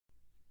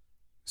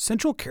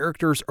Central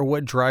characters are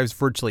what drives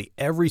virtually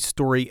every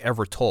story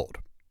ever told.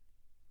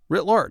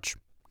 Writ large,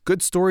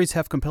 good stories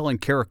have compelling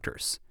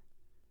characters.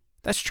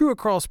 That's true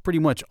across pretty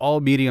much all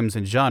mediums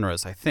and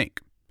genres, I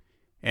think.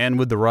 And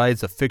with the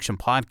rise of fiction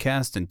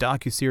podcasts and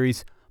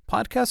docuseries,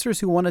 podcasters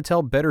who want to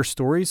tell better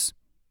stories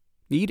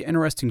need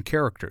interesting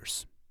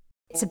characters.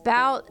 It's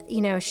about,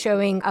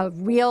 showing a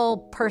real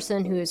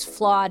person who is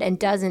flawed and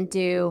doesn't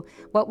do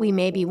what we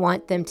maybe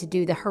want them to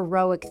do, the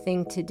heroic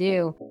thing to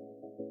do.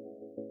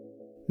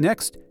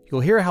 Next,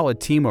 you'll hear how a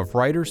team of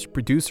writers,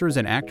 producers,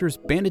 and actors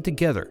banded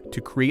together to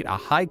create a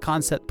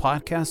high-concept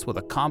podcast with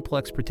a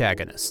complex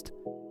protagonist.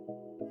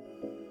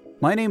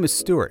 My name is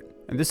Stuart,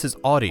 and this is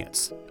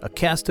Audience, a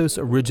Castos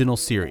original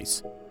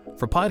series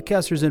for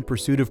podcasters in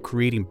pursuit of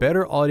creating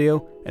better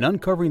audio and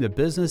uncovering the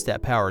business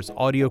that powers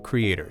audio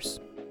creators.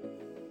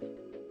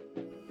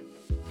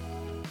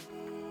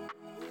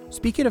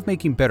 Speaking of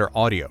making better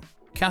audio,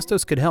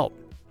 Castos could help.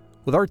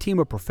 With our team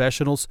of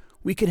professionals,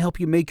 we can help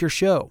you make your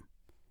show.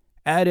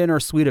 Add in our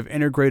suite of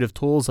integrative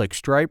tools like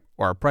Stripe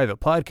or our private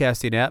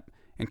podcasting app,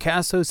 and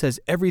Castos has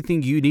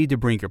everything you need to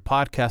bring your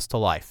podcast to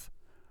life.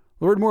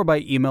 Learn more by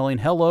emailing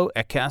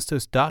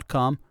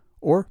hello@castos.com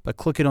or by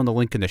clicking on the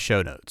link in the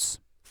show notes.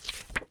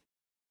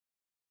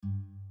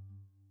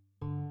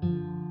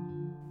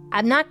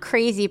 I'm not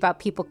crazy about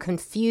people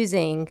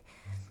confusing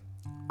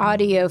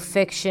audio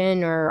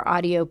fiction or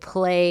audio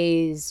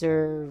plays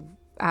or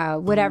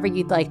whatever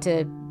you'd like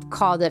to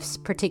call this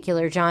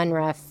particular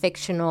genre,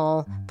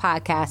 fictional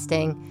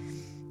podcasting,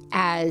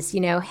 as,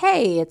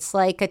 hey, it's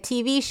like a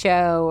TV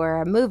show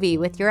or a movie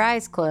with your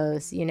eyes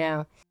closed,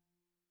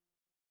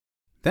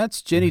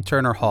 That's Jenny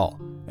Turner Hall,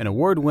 an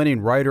award-winning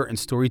writer and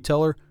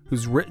storyteller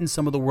who's written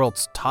some of the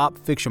world's top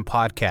fiction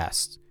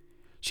podcasts.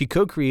 She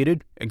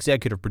co-created,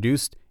 executive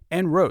produced,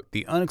 and wrote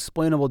The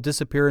Unexplainable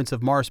Disappearance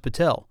of Mars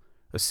Patel,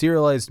 a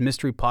serialized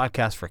mystery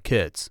podcast for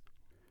kids.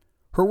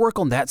 Her work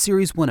on that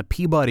series won a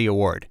Peabody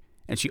Award,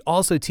 and she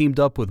also teamed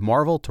up with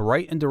Marvel to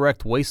write and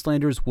direct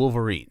Wastelander's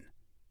Wolverine.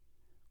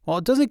 While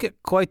it doesn't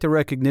get quite the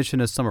recognition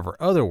as some of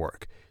her other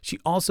work, she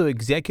also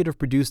executive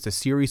produced a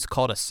series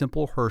called A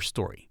Simple Her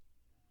Story.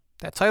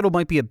 That title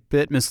might be a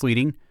bit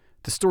misleading.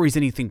 The story's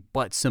anything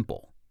but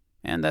simple,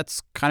 and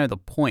that's kind of the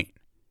point.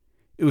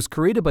 It was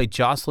created by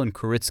Jocelyn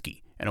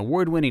Kuritsky, an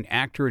award-winning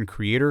actor and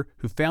creator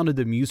who founded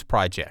the Muse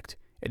Project,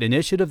 an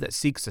initiative that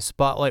seeks to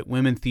spotlight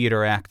women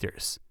theater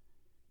actors.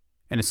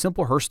 And A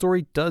Simple Her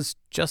Story does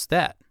just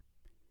that.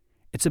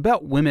 It's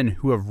about women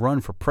who have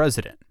run for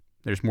president.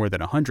 There's more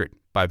than 100,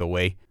 by the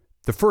way.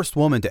 The first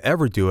woman to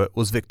ever do it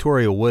was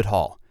Victoria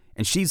Woodhull,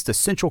 and she's the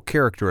central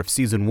character of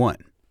season 1.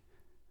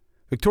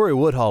 Victoria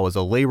Woodhull was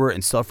a labor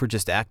and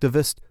suffragist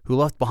activist who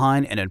left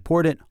behind an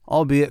important,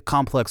 albeit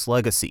complex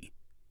legacy.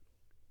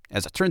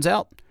 As it turns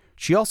out,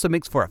 she also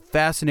makes for a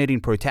fascinating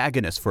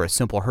protagonist for A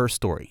Simple Her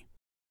Story.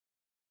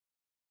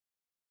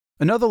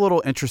 Another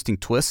little interesting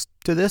twist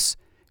to this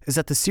is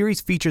that the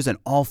series features an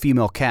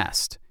all-female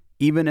cast,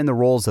 even in the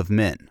roles of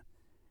men.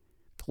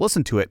 To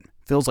listen to it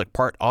feels like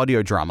part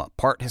audio drama,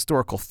 part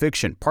historical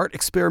fiction, part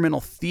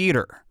experimental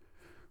theater.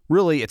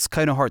 Really, it's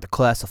kind of hard to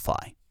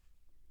classify.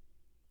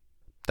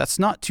 That's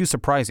not too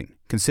surprising,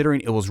 considering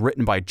it was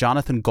written by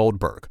Jonathan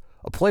Goldberg,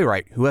 a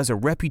playwright who has a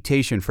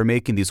reputation for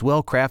making these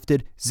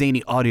well-crafted,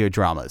 zany audio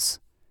dramas.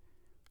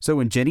 So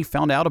when Jenny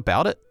found out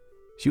about it,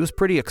 she was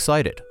pretty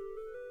excited.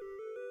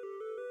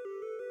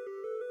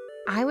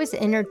 I was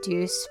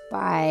introduced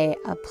by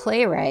a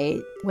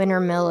playwright.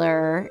 Winter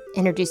Miller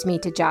introduced me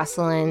to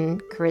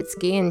Jocelyn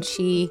Kuritsky, and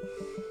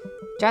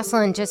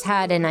Jocelyn just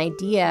had an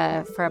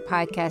idea for a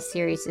podcast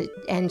series,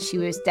 and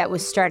that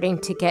was starting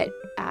to get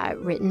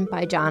written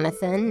by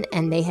Jonathan,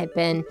 and they had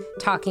been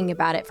talking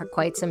about it for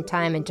quite some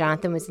time, and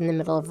Jonathan was in the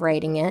middle of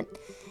writing it.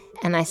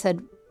 And I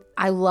said,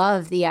 I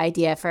love the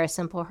idea for A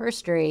Simple Her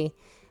Story,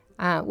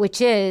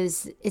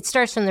 it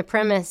starts from the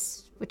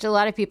premise, which a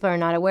lot of people are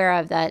not aware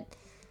of, that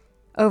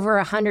over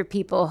 100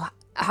 people,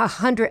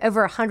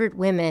 over 100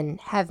 women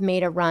have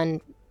made a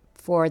run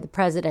for the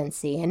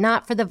presidency, and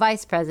not for the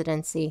vice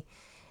presidency,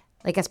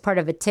 like as part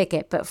of a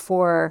ticket, but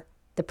for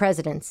the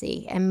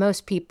presidency. And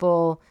most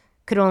people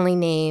could only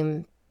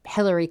name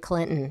Hillary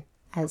Clinton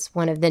as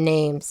one of the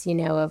names,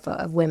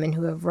 of women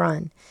who have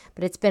run.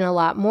 But it's been a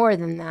lot more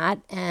than that.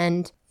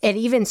 And it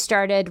even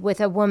started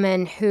with a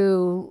woman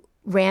who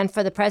ran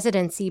for the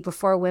presidency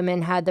before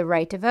women had the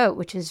right to vote,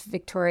 which is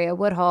Victoria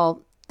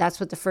Woodhull. That's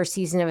what the first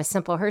season of A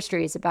Simple Her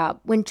Story is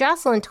about. When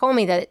Jocelyn told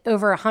me that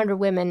over 100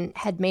 women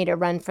had made a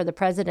run for the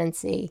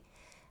presidency,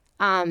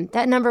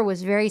 that number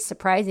was very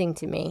surprising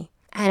to me.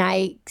 And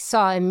I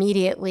saw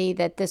immediately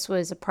that this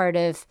was a part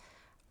of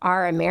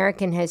our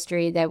American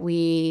history that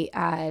we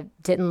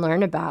didn't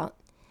learn about.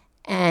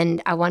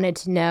 And I wanted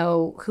to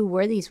know who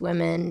were these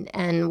women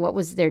and what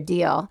was their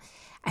deal.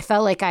 I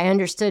felt like I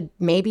understood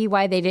maybe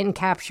why they didn't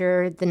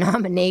capture the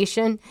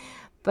nomination,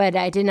 but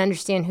I didn't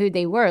understand who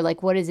they were.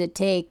 Like, what does it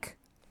take,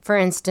 for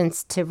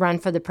instance, to run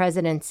for the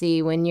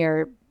presidency when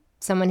you're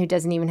someone who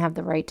doesn't even have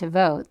the right to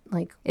vote?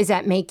 Like, does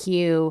that make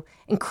you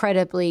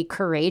incredibly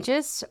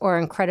courageous or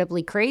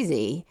incredibly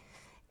crazy?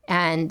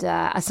 And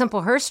A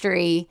Simple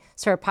Herstory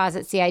sort of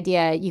posits the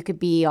idea you could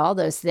be all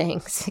those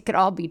things. It could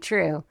all be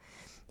true.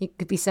 You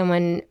could be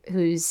someone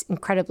who's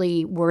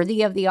incredibly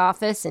worthy of the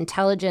office,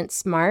 intelligent,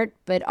 smart,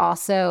 but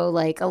also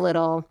like a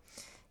little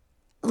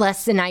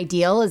less than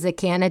ideal as a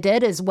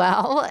candidate as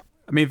well.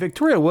 I mean,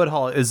 Victoria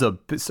Woodhull is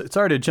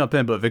sorry to jump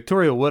in, but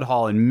Victoria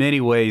Woodhull in many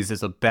ways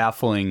is a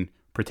baffling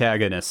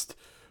protagonist.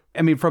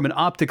 I mean, from an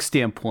optic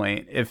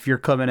standpoint, if you're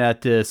coming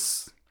at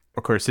this,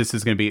 of course, this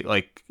is going to be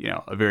like,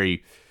 a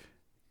very,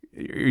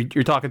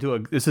 you're talking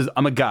to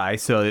I'm a guy,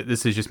 so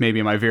this is just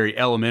maybe my very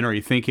elementary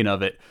thinking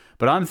of it.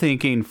 But I'm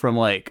thinking from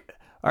like,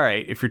 all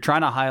right, if you're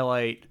trying to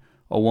highlight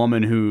a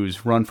woman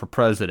who's run for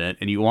president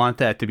and you want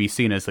that to be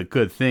seen as a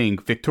good thing,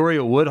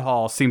 Victoria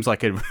Woodhull seems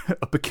like a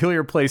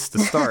peculiar place to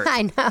start.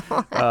 I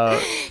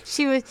know.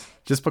 She was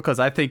just because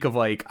I think of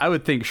I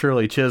would think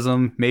Shirley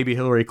Chisholm, maybe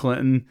Hillary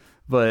Clinton,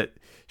 but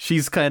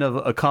she's kind of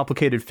a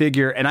complicated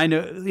figure. And I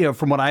know,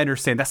 from what I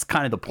understand, that's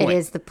kind of the point. It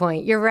is the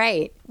point. You're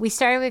right. We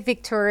started with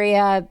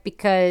Victoria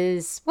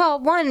because, well,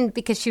 one,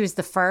 because she was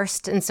the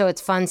first. And so it's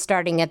fun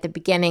starting at the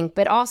beginning.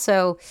 But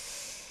also,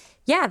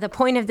 yeah, the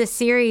point of this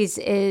series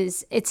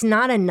is it's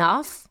not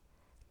enough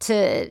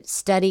to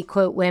study,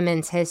 quote,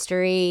 women's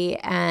history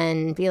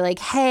and be like,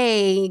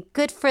 hey,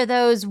 good for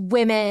those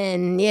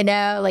women,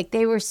 like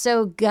they were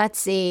so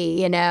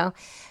gutsy,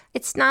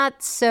 It's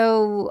not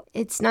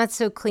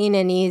so clean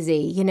and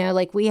easy,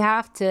 like we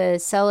have to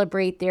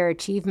celebrate their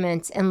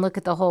achievements and look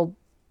at the whole.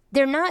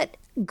 They're not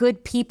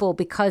good people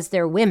because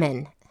they're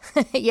women,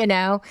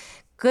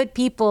 Good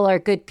people are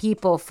good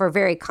people for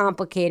very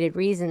complicated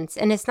reasons.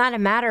 And it's not a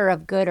matter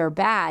of good or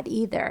bad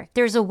either.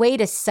 There's a way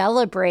to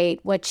celebrate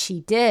what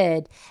she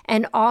did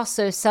and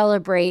also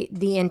celebrate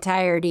the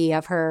entirety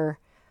of her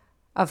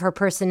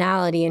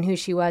personality and who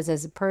she was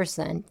as a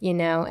person,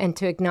 and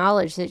to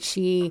acknowledge that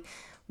she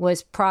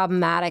was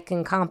problematic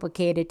and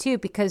complicated too,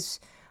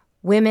 because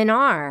women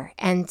are,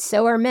 and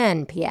so are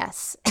men,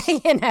 P.S.,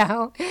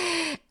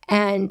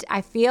 And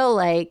I feel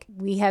like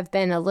we have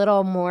been a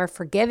little more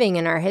forgiving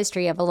in our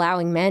history of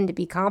allowing men to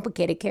be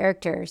complicated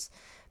characters,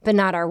 but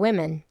not our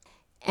women.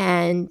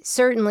 And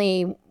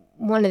certainly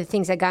one of the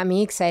things that got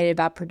me excited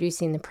about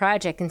producing the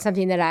project, and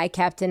something that I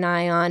kept an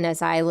eye on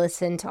as I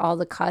listened to all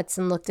the cuts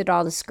and looked at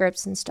all the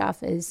scripts and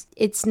stuff, is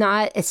it's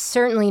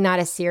certainly not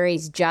a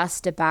series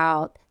just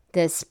about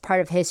this part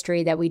of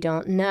history that we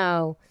don't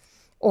know,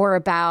 or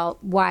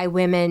about why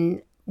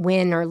women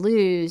win or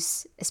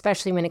lose,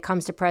 especially when it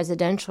comes to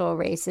presidential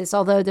races,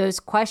 although those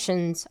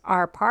questions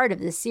are part of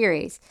the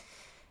series.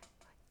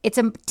 It's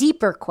a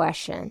deeper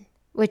question,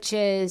 which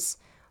is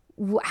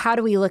how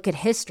do we look at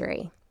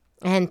history?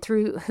 And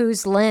through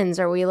whose lens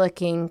are we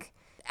looking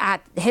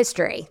at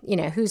history?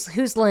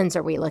 Whose lens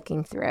are we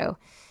looking through?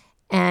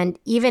 And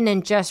even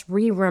in just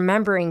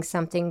remembering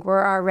something,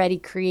 we're already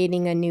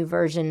creating a new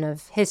version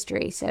of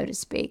history, so to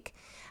speak.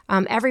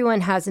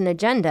 Everyone has an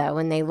agenda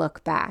when they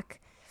look back.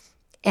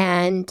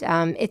 And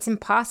it's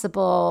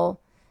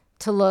impossible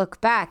to look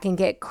back and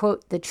get,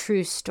 quote, the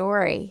true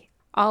story.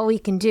 All we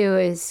can do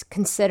is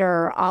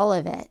consider all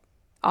of it,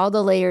 all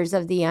the layers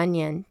of the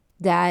onion.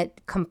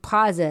 That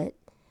composite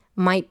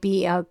might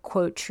be a,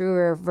 quote,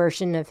 truer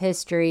version of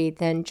history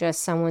than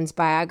just someone's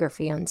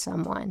biography on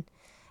someone.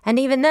 And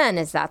even then,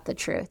 is that the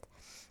truth?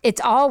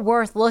 It's all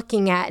worth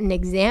looking at and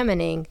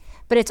examining,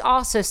 but it's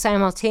also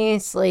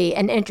simultaneously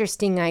an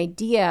interesting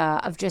idea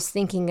of just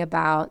thinking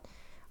about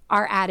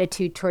our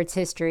attitude towards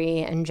history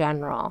in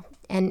general,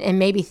 and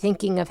maybe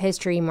thinking of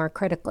history more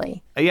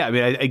critically. Yeah, I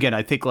mean,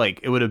 I think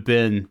it would have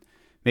been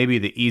maybe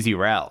the easy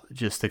route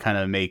just to kind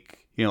of make,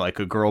 like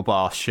a girl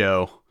boss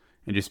show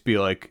and just be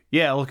like,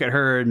 yeah, look at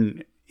her.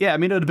 And yeah, I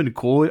mean, it would have been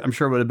cool. I'm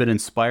sure it would have been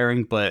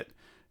inspiring, but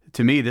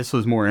to me, this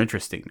was more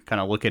interesting,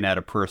 kind of looking at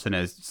a person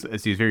as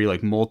these very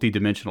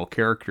multi-dimensional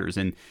characters.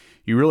 And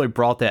you really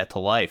brought that to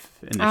life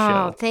in the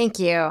show. Oh, thank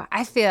you.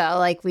 I feel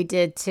like we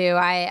did too.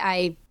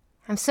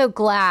 I'm so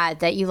glad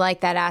that you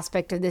like that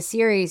aspect of the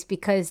series,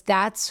 because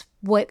that's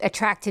what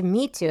attracted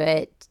me to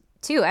it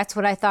too. That's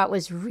what I thought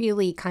was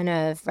really kind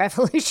of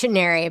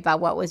revolutionary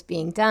about what was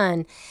being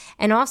done.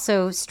 And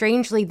also,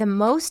 strangely, the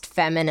most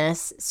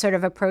feminist sort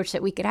of approach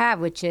that we could have,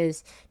 which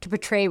is to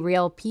portray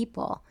real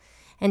people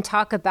and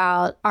talk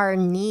about our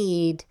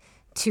need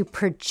to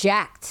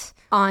project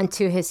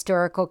onto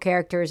historical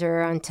characters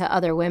or onto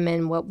other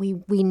women what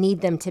we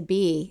need them to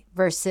be,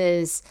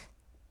 versus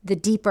the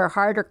deeper,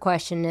 harder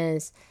question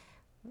is,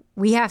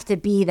 we have to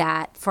be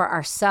that for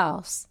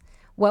ourselves.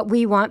 What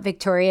we want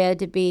Victoria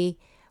to be,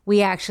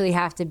 we actually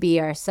have to be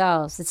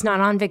ourselves. It's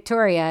not on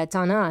Victoria, it's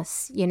on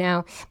us,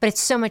 But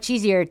it's so much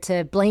easier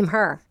to blame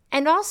her.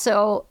 And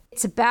also,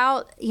 it's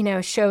about,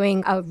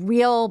 showing a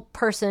real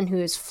person who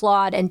is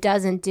flawed and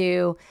doesn't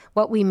do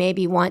what we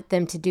maybe want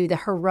them to do, the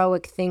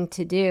heroic thing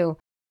to do.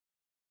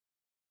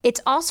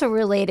 It's also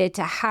related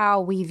to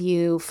how we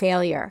view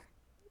failure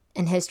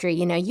in history.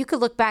 You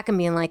could look back and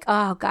be like,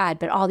 oh God,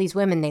 but all these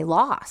women, they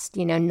lost,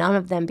 none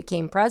of them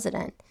became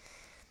president.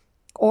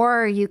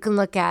 Or you can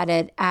look at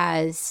it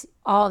as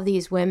all of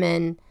these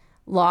women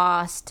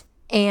lost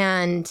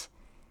and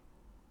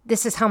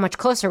this is how much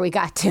closer we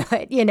got to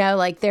it.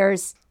 Like there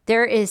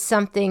is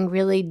something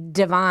really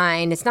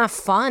divine. It's not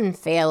fun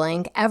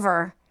failing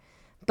ever,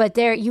 but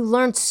you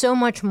learn so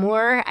much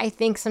more, I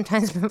think,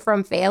 sometimes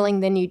from failing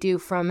than you do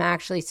from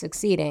actually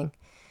succeeding.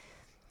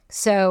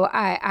 So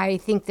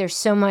I think there's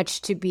so much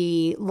to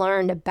be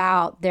learned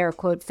about their,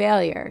 quote,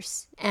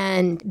 failures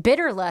and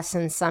bitter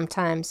lessons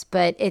sometimes,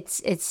 but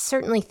it's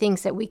certainly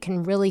things that we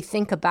can really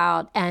think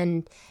about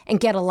and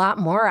get a lot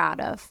more out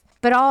of.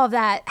 But all of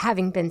that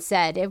having been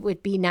said, it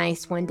would be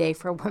nice one day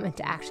for a woman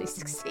to actually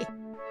succeed.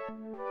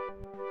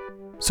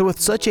 So with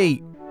such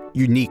a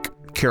unique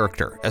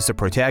character as the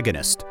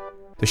protagonist,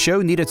 the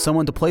show needed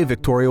someone to play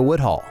Victoria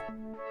Woodhull.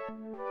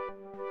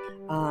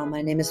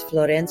 My name is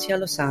Florencia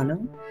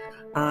Lozano.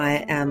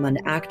 I am an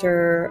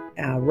actor,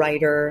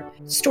 writer,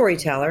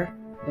 storyteller,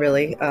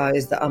 really,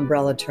 is the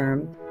umbrella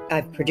term.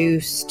 I've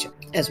produced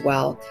as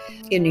well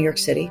in New York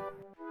City.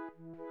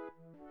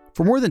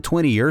 For more than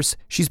 20 years,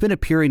 she's been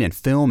appearing in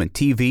film and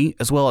TV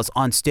as well as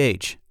on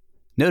stage.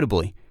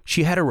 Notably,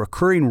 she had a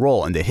recurring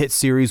role in the hit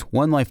series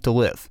One Life to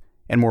Live,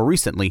 and more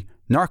recently,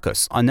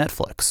 Narcos on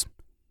Netflix.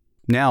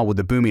 Now, with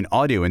the booming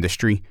audio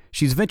industry,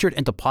 she's ventured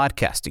into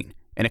podcasting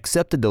and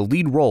accepted the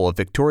lead role of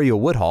Victoria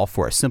Woodhull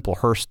for A Simple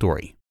Her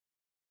Story.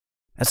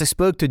 As I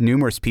spoke to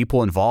numerous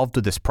people involved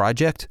with this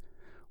project,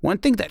 one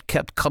thing that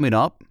kept coming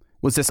up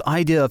was this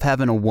idea of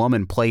having a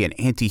woman play an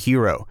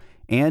anti-hero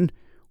and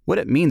what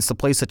it means to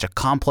play such a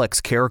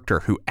complex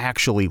character who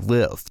actually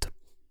lived.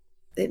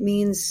 It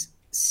means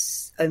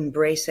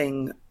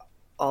embracing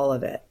all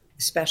of it,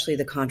 especially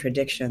the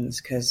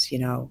contradictions, because,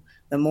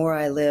 the more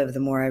I live, the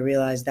more I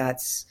realize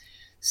that's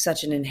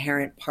such an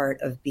inherent part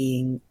of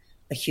being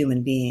a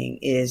human being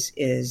is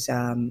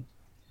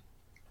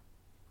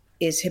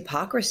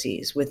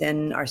hypocrisies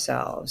within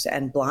ourselves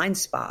and blind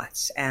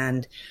spots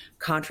and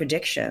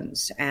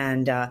contradictions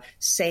and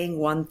saying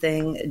one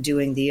thing,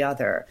 doing the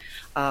other,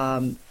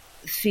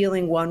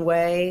 feeling one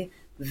way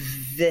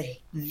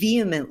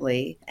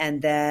vehemently,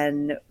 and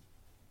then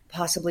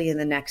possibly in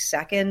the next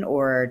second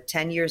or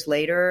 10 years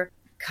later,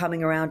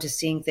 coming around to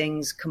seeing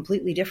things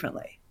completely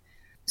differently.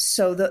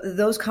 So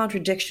those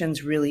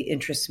contradictions really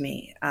interest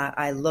me.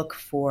 I look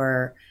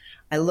for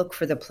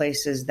the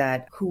places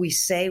that who we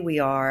say we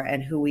are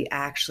and who we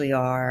actually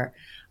are,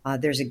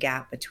 there's a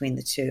gap between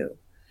the two,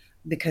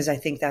 because I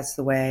think that's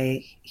the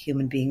way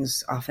human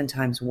beings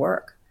oftentimes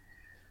work.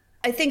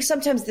 I think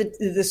sometimes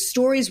the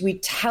stories we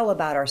tell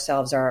about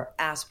ourselves are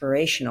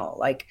aspirational.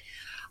 Like,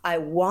 I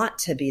want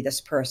to be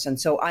this person,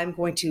 so I'm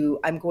going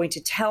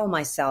to tell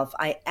myself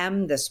I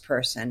am this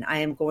person. I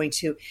am going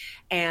to,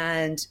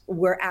 and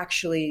we're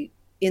actually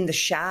in the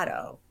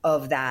shadow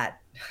of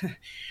that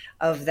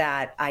of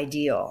that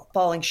ideal,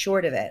 falling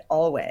short of it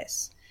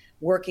always,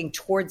 working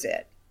towards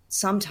it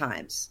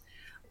sometimes.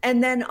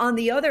 And then on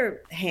the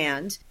other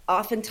hand,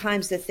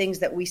 oftentimes the things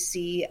that we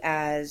see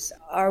as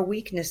our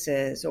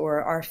weaknesses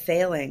or our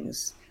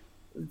failings,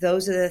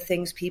 those are the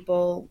things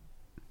people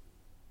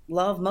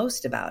love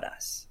most about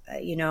us.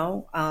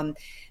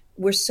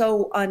 We're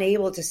so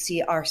unable to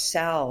see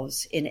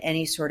ourselves in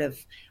any sort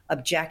of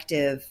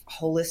objective,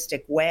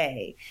 holistic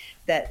way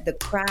that the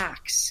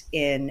cracks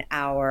in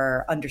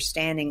our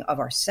understanding of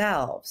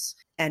ourselves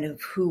and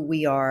of who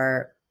we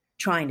are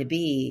trying to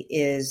be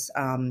is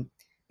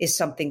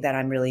something that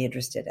I'm really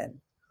interested in.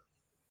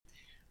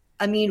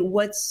 I mean,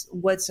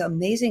 what's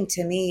amazing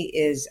to me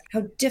is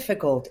how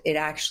difficult it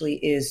actually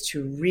is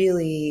to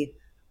really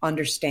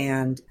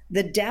understand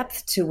the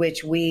depth to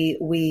which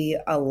we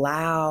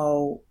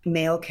allow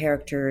male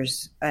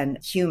characters and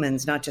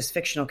humans, not just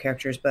fictional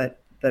characters, but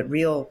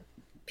real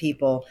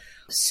people,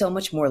 so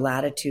much more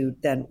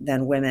latitude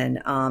than women.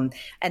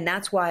 And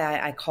that's why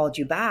I called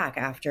you back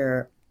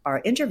after our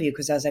interview,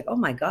 because I was like, oh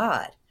my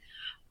God,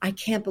 I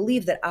can't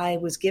believe that I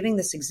was giving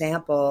this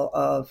example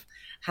of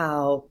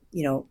how,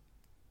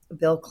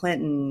 Bill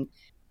Clinton,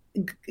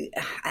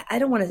 I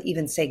don't want to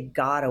even say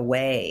got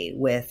away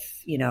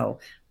with,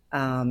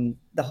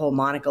 the whole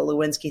Monica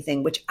Lewinsky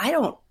thing, which I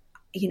don't,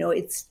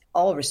 it's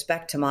all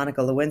respect to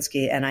Monica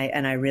Lewinsky. And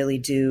I really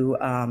do,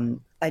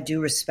 I do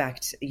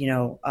respect,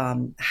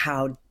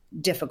 how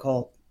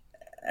difficult,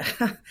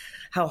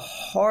 how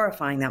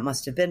horrifying that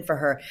must have been for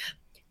her.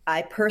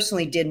 I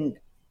personally didn't,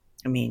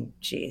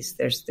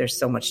 there's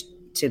so much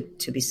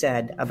to be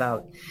said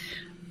about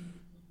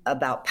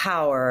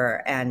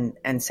power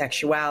and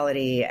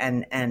sexuality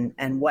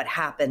and what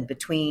happened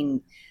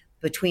between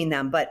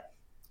them. But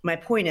my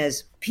point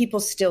is, people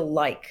still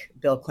like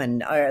Bill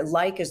Clinton. Or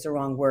like is the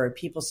wrong word.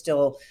 People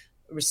still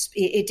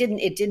it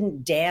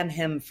didn't damn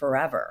him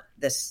forever.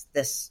 This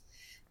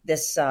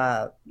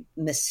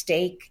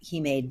mistake he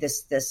made.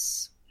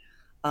 This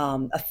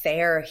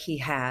affair he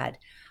had.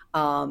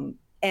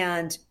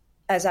 And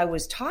as I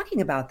was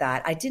talking about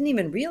that, I didn't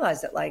even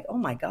realize that, like, oh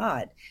my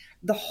God,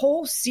 the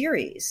whole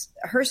series,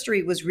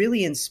 Herstory, was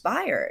really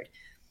inspired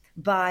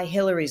by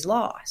Hillary's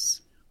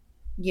loss.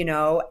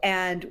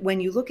 And when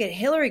you look at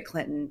Hillary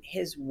Clinton,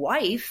 his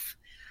wife,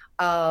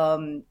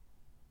 having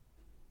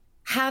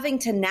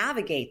to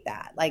navigate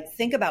that, like,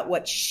 think about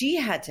what she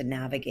had to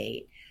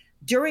navigate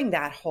during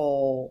that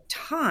whole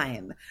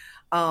time,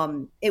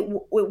 it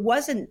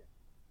wasn't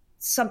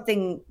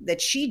something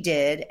that she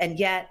did, and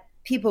yet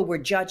people were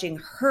judging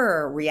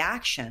her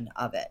reaction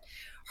of it,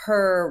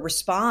 her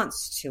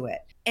response to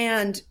it.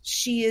 And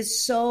she is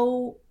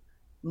so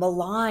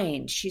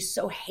maligned. She's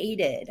so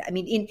hated. I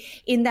mean,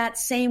 in that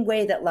same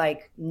way that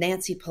like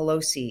Nancy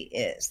Pelosi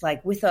is,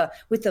 like with a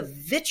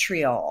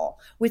vitriol,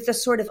 with a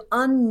sort of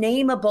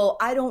unnameable,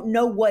 I don't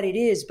know what it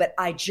is, but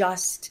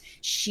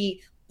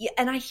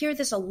and I hear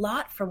this a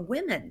lot from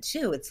women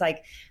too. It's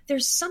like,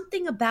 there's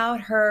something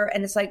about her,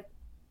 and it's like,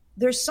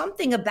 there's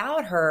something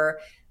about her.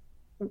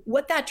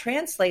 What that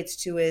translates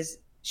to is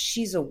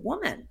she's a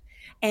woman,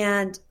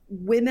 and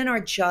women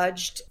are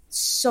judged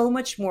so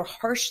much more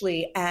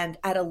harshly and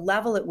at a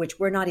level at which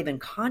we're not even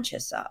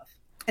conscious of.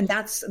 And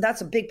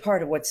that's a big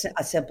part of what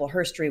A Simple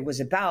Herstory was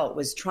about,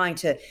 was trying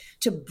to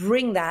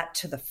bring that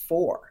to the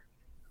fore.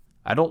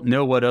 I don't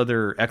know what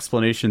other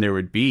explanation there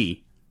would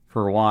be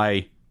for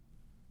why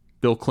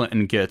Bill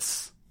Clinton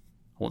gets,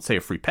 I won't say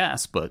a free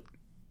pass, but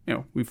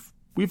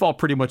we've all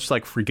pretty much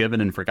like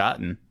forgiven and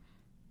forgotten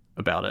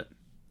about it.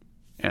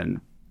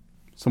 And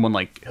someone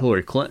like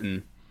Hillary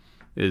Clinton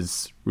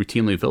is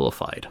routinely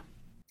vilified.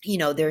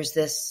 There's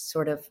this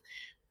sort of,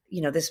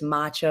 this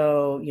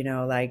macho,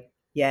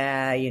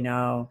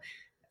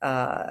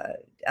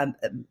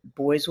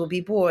 boys will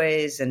be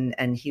boys.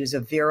 And he was a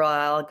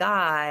virile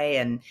guy.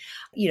 And,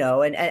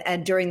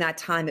 and during that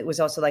time, it was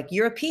also like,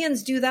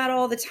 Europeans do that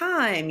all the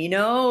time,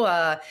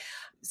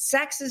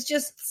 sex is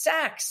just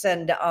sex.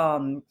 And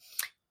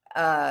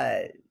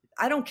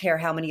I don't care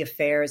how many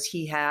affairs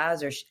he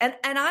has, and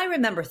I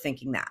remember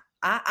thinking that.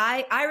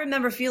 I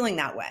remember feeling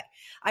that way.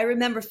 I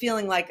remember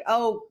feeling like,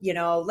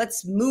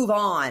 let's move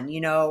on.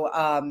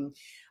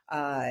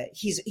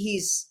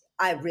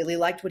 I really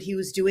liked what he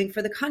was doing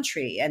for the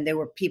country. And there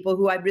were people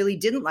who I really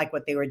didn't like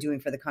what they were doing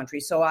for the country.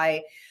 So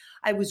I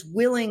was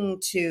willing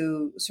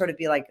to sort of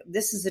be like,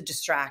 this is a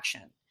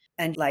distraction.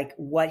 And like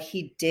what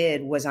he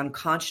did was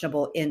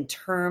unconscionable in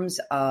terms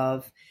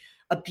of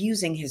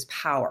abusing his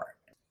power.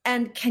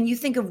 And can you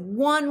think of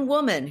one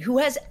woman who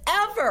has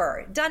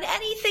ever done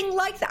anything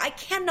like that? I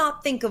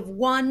cannot think of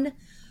one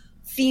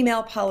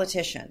female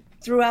politician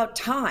throughout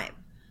time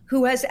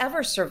who has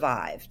ever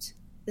survived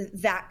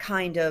that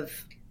kind of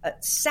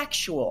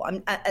sexual,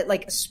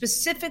 like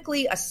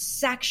specifically a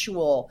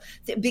sexual,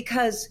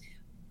 because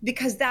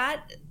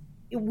that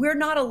we're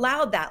not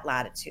allowed that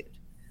latitude.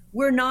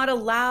 We're not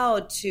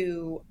allowed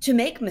to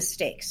make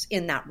mistakes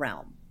in that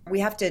realm.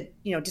 We have to,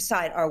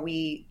 decide, are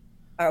we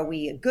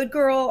a good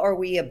girl or are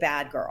we a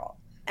bad girl?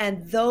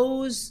 And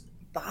those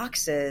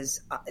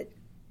boxes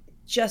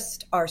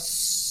just are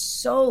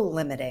so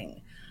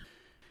limiting.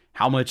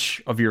 How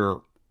much of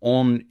your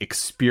own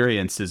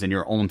experiences and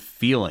your own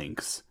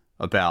feelings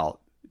about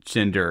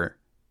gender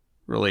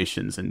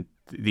relations and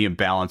the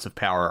imbalance of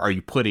power are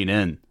you putting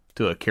in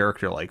to a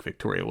character like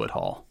Victoria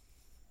Woodhull?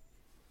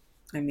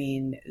 I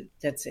mean,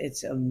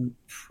 it's a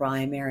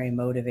primary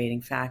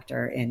motivating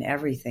factor in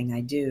everything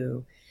I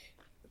do,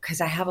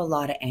 because I have a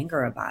lot of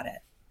anger about it.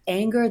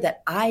 Anger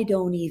that I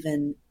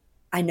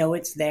know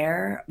it's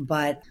there,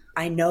 but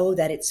I know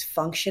that it's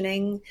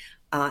functioning.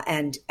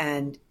 And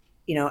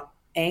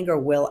anger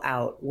will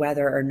out,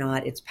 whether or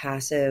not it's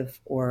passive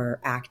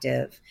or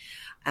active.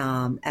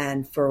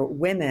 And for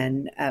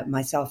women,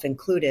 myself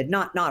included,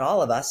 not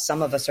all of us,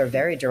 some of us are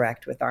very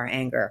direct with our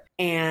anger.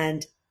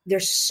 And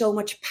there's so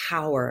much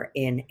power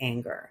in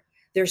anger.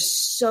 There's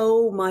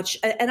so much,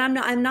 and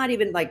I'm not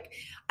even like,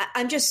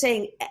 I'm just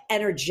saying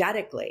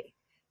energetically,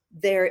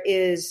 there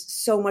is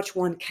so much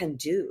one can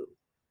do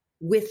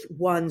with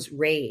one's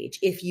rage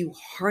if you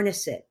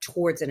harness it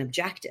towards an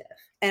objective.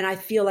 And I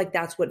feel like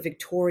that's what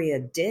Victoria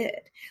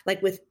did.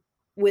 Like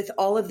with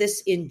all of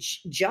this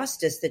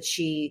injustice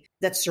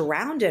that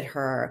surrounded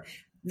her,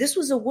 this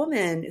was a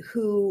woman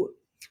who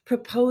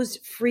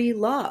proposed free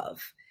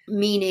love,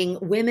 meaning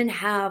women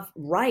have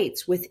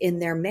rights within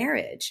their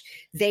marriage.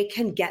 They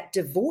can get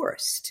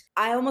divorced.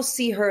 I almost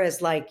see her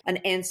as like an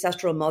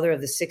ancestral mother of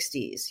the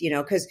 60s,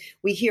 because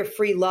we hear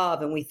free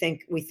love and we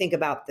think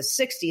about the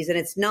 60s, and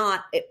it's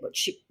not.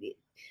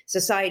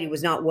 Society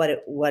was not what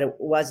it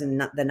was in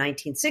the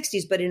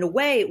 1960s, but in a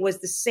way it was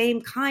the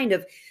same kind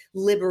of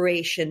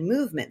liberation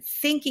movement,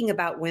 thinking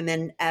about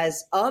women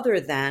as other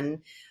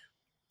than,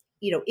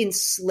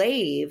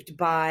 enslaved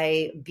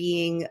by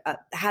being,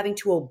 having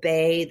to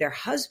obey their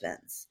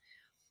husbands,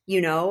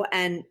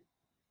 and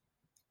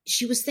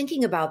she was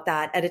thinking about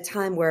that at a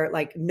time where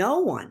like no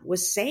one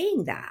was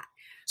saying that.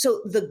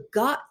 So the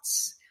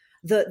guts,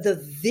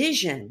 the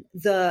vision,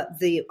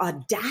 the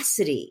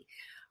audacity,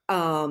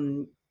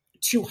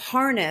 to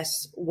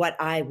harness what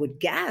I would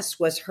guess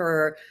was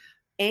her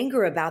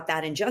anger about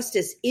that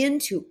injustice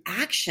into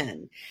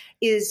action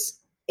is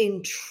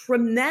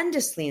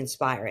tremendously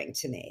inspiring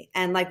to me.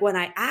 And like when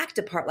I act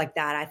a part like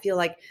that, I feel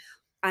like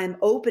I'm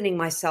opening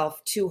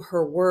myself to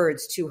her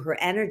words, to her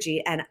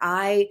energy, and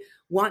I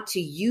want to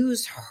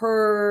use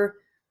her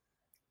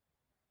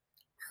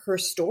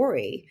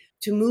story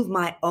to move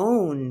my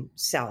own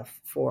self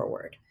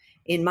forward.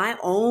 in my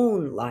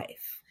own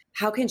life?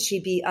 How can she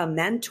be a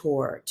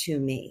mentor to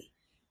me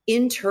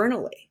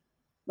internally?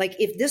 Like,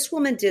 if this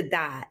woman did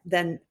that,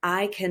 then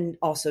I can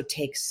also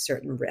take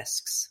certain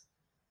risks.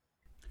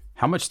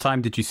 How much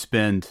time did you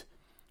spend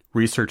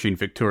researching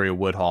Victoria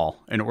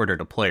Woodhull in order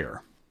to play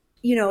her?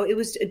 You know, it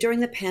was during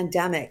the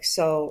pandemic.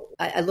 So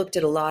I looked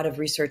at a lot of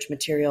research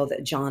material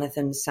that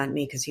Jonathan sent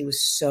me because he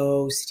was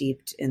so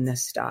steeped in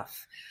this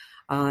stuff.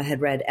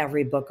 Had read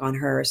every book on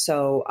her.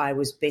 So I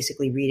was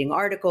basically reading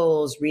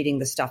articles, reading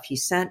the stuff he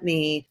sent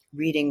me,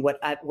 reading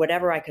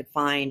whatever I could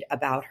find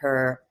about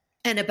her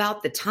and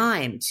about the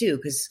time too,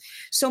 because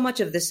so much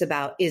of this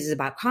is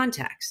about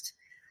context.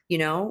 You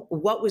know,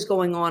 what was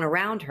going on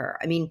around her?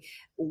 I mean,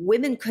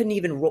 women couldn't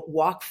even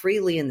walk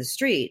freely in the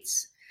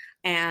streets.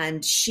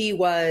 And she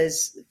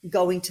was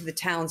going to the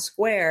town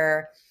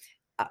square,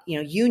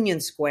 Union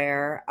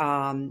Square,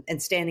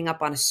 and standing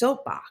up on a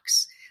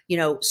soapbox,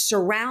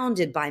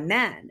 surrounded by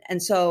men.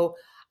 And so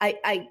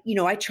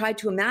I tried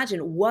to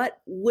imagine,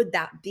 what would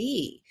that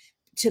be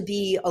to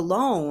be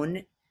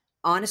alone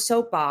on a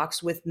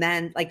soapbox with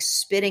men like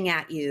spitting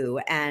at you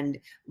and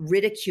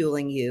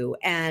ridiculing you.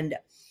 And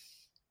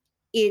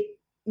it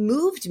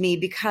moved me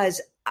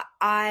because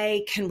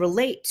I can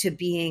relate to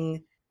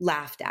being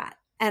laughed at.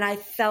 And I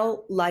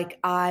felt like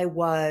I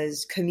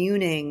was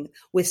communing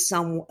with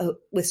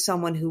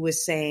someone who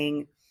was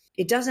saying,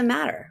 it doesn't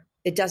matter.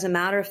 It doesn't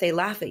matter if they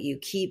laugh at you.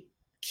 Keep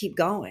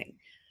going.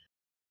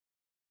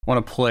 I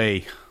want to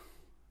play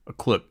a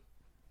clip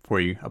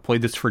for you. I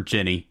played this for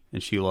Jenny,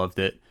 and she loved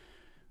it.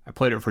 I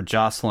played it for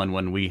Jocelyn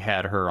when we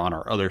had her on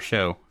our other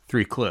show,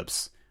 3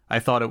 clips. I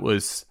thought it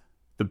was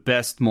the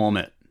best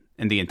moment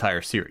in the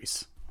entire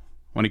series.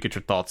 I want to get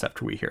your thoughts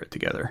after we hear it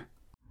together.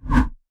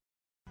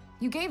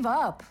 You gave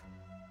up.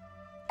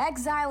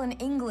 Exile in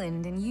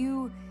England, and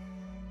you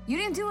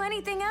didn't do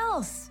anything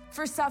else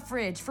for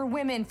suffrage, for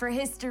women, for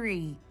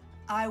history.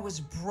 I was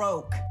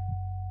broke.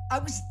 I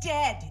was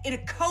dead, in a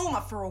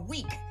coma for a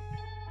week.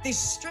 They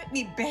stripped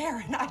me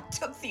bare, and I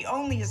took the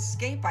only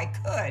escape I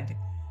could.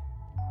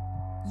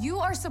 You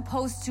are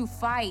supposed to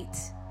fight.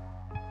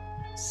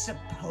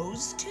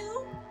 Supposed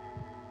to?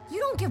 You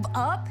don't give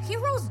up.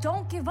 Heroes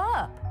don't give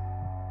up.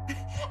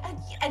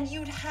 And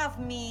you'd have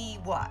me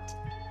what?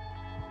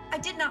 I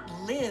did not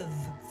live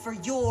for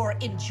your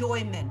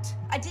enjoyment.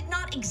 I did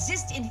not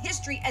exist in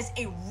history as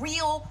a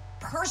real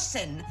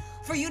person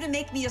for you to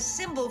make me a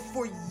symbol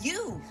for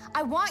you.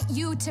 I want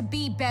you to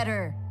be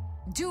better.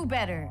 Do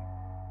better.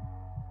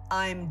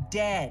 I'm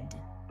dead.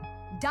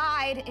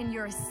 Died in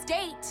your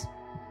estate.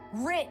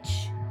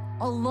 Rich.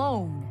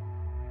 Alone.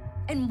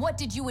 And what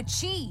did you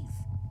achieve?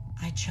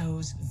 I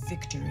chose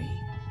victory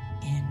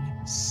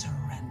in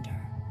surrender.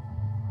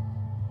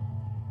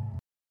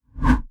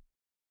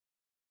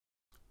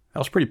 That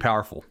was pretty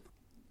powerful.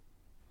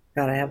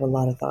 God, I have a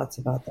lot of thoughts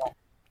about that.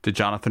 Did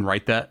Jonathan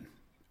write that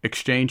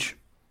exchange?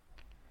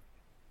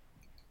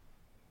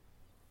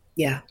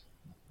 Yeah.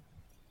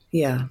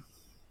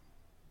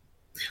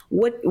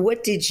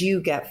 What did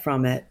you get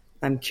from it?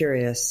 I'm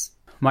curious.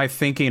 My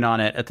thinking on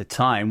it at the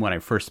time when I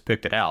first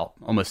picked it out,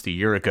 almost a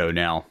year ago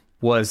now,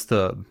 was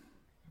the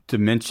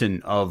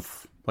dimension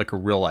of like a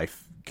real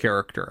life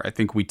character. I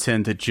think we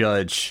tend to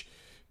judge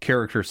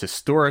characters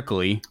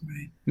historically,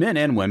 right, men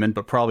and women,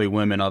 but probably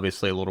women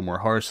obviously a little more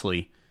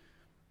harshly,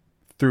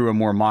 through a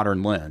more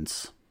modern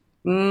lens.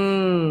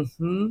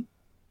 Mm-hmm.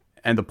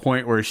 And the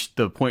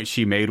point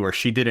she made where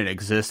she didn't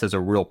exist as a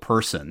real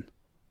person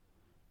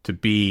to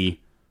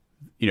be,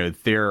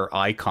 their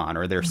icon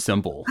or their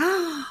symbol,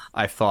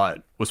 I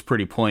thought was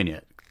pretty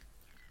poignant.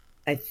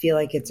 I feel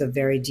like it's a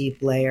very deep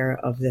layer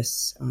of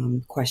this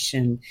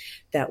question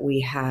that we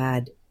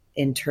had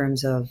in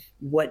terms of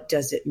what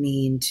does it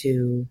mean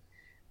to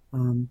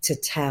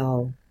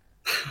tell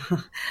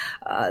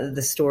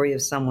the story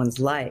of someone's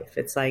life.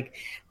 It's like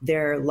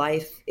their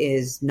life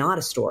is not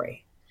a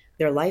story.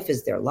 Their life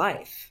is their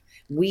life.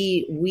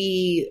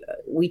 We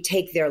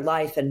take their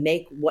life and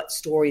make what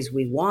stories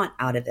we want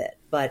out of it.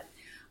 But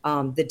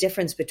the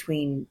difference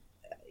between,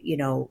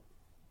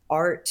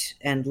 art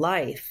and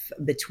life,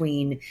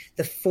 between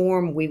the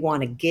form we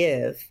want to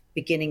give,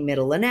 beginning,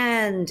 middle, and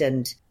end,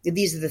 and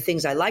these are the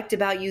things I liked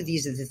about you,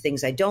 these are the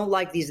things I don't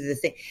like, these are the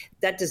things,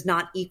 that does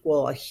not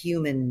equal a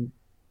human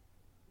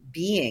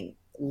being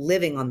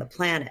living on the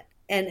planet.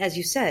 And as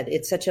you said,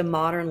 it's such a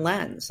modern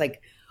lens.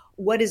 Like,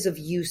 what is of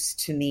use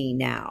to me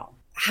now?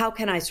 How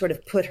can I sort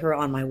of put her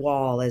on my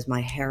wall as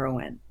my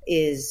heroine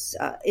is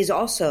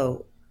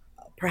also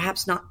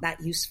perhaps not that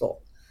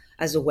useful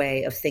as a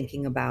way of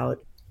thinking about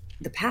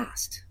the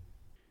past.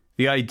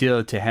 The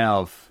idea to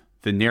have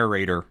the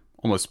narrator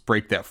almost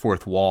break that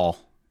fourth wall,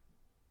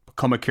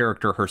 become a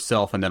character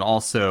herself, and then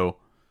also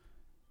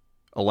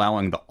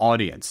allowing the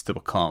audience to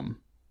become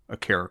a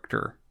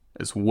character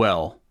as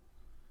well.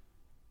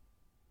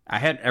 I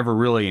hadn't ever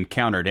really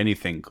encountered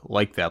anything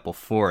like that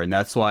before, and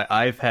that's why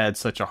I've had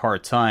such a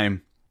hard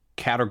time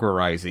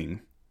categorizing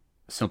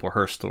a Simple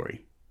Her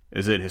story.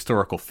 Is it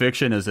historical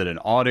fiction? Is it an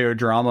audio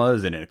drama?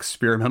 Is it an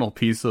experimental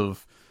piece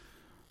of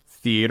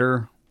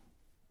theater?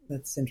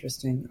 That's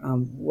interesting.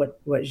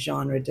 What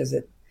genre does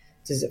it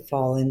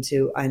fall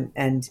into,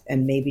 and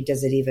maybe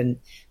does it even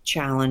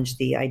challenge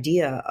the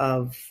idea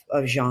of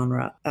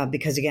genre?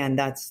 Because again,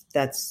 that's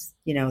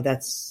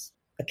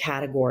a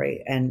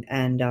category,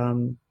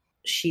 and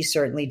she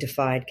certainly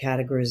defied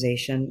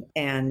categorization,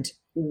 and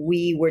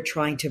we were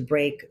trying to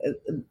break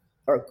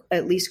or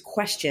at least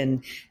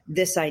question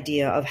this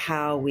idea of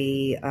how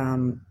we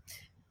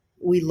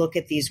look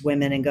at these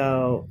women and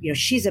go,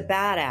 she's a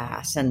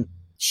badass, and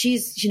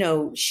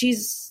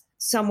she's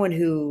someone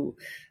who,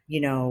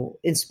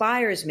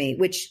 inspires me,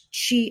 which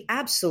she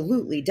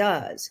absolutely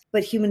does.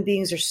 But human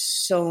beings are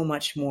so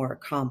much more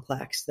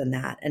complex than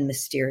that and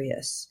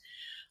mysterious.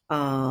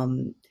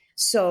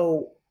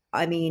 So,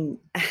 I mean,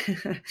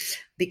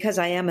 because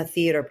I am a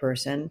theater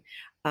person,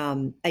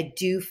 I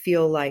do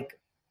feel like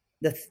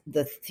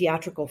the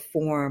theatrical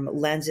form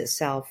lends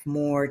itself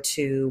more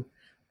to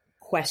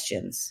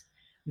questions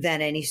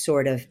than any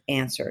sort of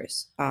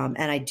answers. And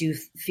I do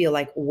feel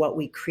like what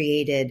we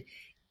created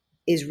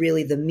is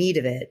really the meat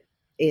of it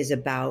is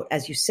about,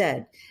 as you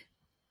said,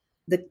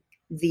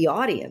 the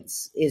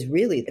audience is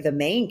really the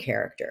main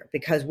character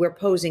because we're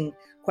posing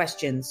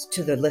questions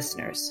to the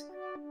listeners.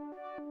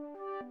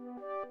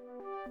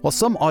 While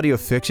some audio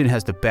fiction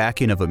has the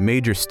backing of a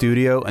major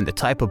studio and the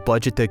type of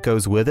budget that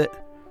goes with it,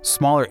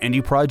 smaller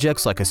indie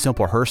projects like A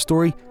Simple Her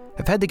Story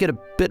have had to get a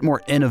bit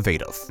more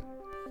innovative.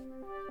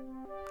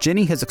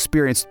 Jenny has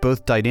experienced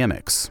both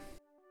dynamics.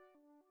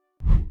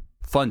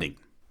 Funding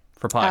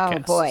for podcasts. Oh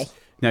boy.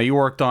 Now you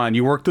worked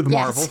with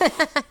Yes.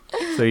 Marvel,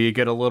 so you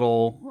get a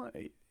little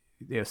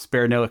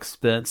spare no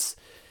expense.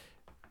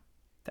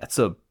 That's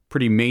a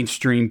pretty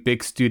mainstream,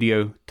 big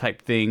studio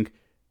type thing.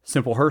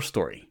 Simple Her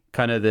Story,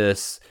 kind of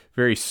this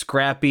very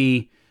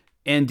scrappy,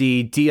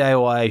 indie,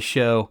 DIY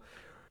show.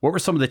 What were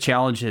some of the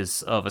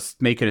challenges of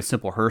making A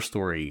Simple Her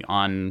Story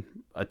on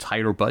a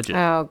tighter budget?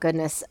 Oh,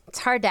 goodness. It's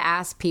hard to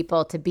ask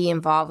people to be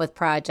involved with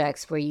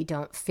projects where you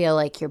don't feel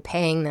like you're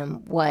paying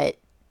them what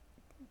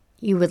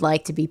you would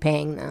like to be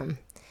paying them.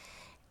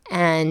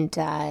 And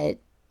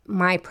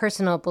my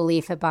personal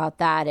belief about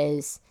that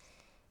is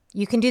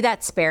you can do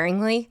that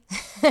sparingly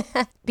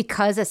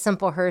because A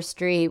Simple Her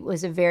Story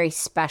was a very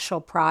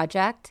special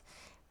project,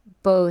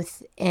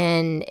 both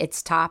in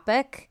its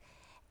topic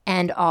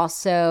and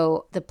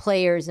also the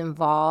players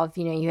involved.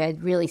 You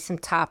had really some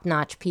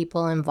top-notch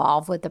people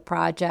involved with the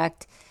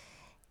project,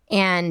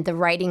 and the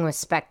writing was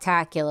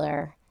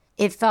spectacular.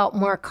 It felt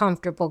more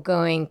comfortable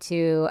going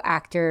to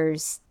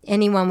actors,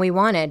 anyone we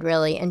wanted,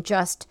 really, and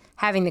just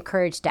having the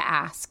courage to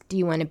ask, do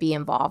you want to be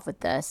involved with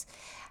this?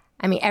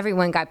 I mean,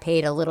 everyone got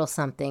paid a little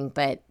something,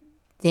 but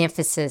the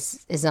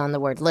emphasis is on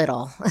the word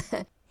little.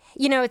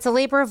 It's a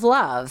labor of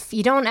love.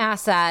 You don't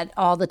ask that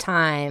all the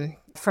time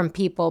from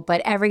people,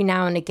 but every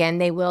now and again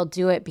they will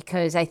do it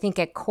because I think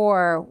at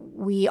core,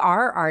 we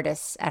are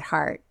artists at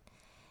heart.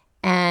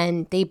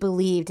 And they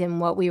believed in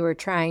what we were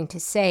trying to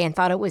say and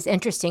thought it was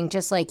interesting,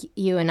 just like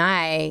you and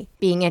I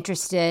being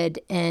interested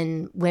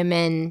in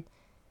women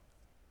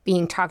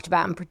being talked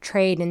about and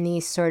portrayed in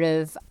these sort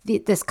of,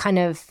 this kind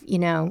of,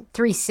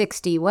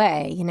 360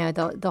 way,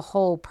 the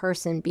whole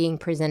person being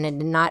presented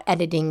and not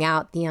editing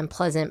out the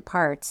unpleasant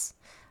parts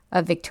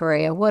of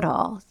Victoria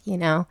Woodhull,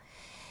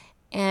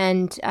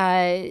 And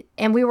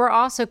we were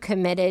also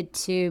committed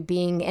to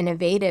being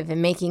innovative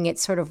and making it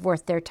sort of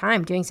worth their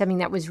time, doing something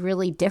that was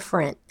really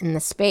different in the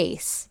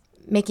space,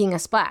 making a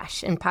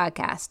splash in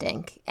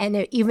podcasting.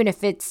 And even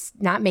if it's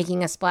not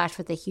making a splash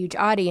with a huge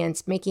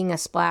audience, making a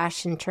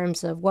splash in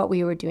terms of what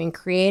we were doing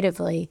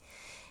creatively.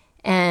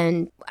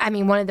 And I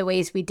mean, one of the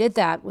ways we did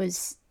that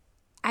was,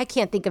 I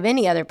can't think of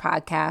any other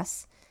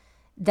podcast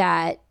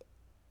that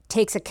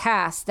takes a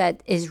cast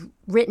that is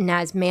written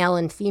as male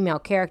and female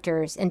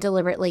characters and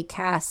deliberately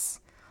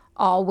casts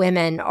all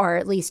women, or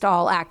at least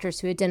all actors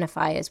who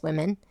identify as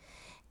women.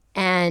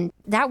 And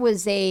that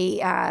was a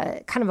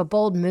kind of a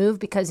bold move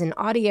because in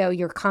audio,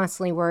 you're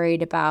constantly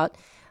worried about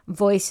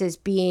voices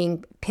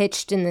being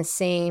pitched in the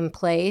same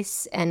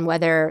place, and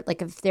whether,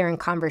 like, if they're in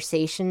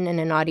conversation in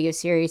an audio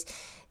series,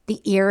 the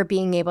ear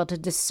being able to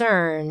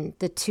discern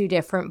the two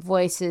different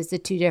voices, the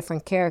two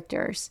different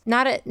characters.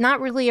 Not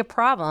really a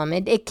problem.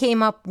 It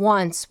came up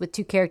once with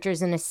two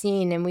characters in a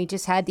scene, and we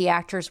just had the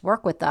actors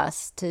work with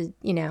us to,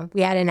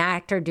 we had an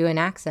actor do an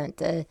accent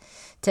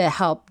to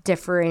help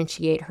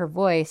differentiate her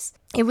voice.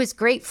 It was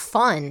great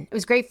fun. It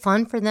was great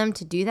fun for them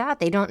to do that.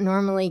 They don't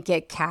normally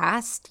get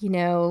cast,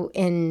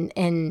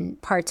 in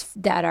parts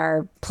that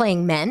are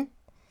playing men.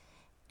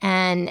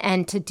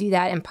 And to do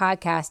that in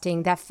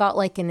podcasting, that felt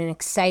like an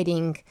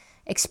exciting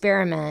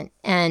experiment.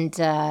 And,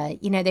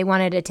 they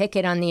wanted a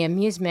ticket on the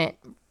amusement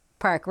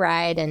park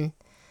ride. And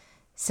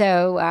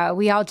so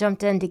we all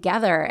jumped in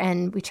together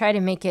and we tried to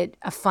make it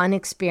a fun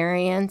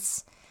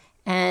experience,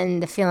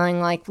 and the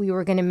feeling like we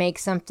were going to make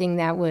something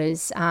that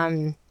was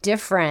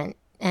different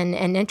and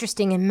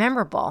interesting and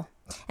memorable.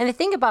 And the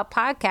thing about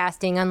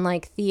podcasting,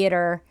 unlike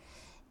theater,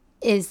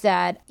 is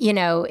that,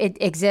 it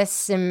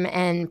exists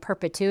in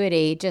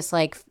perpetuity, just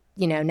like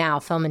now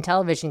film and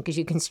television because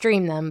you can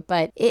stream them,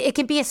 but it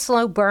can be a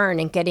slow burn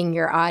in getting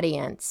your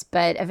audience.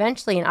 But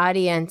eventually an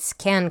audience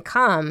can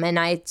come. And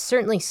I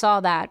certainly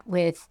saw that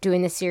with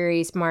doing the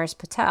series Mars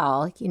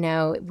Patel.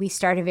 We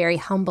started very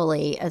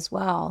humbly as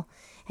well.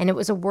 And it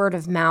was a word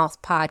of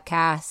mouth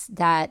podcast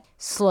that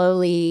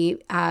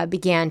slowly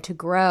began to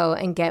grow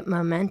and get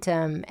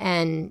momentum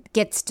and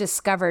gets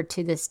discovered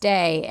to this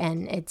day.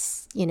 And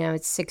it's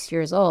 6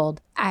 years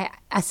old.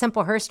 A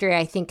Simple Herstory,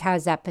 I think,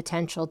 has that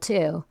potential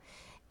too.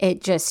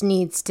 It just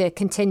needs to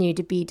continue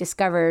to be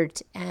discovered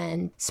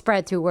and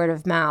spread through word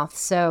of mouth.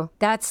 So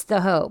that's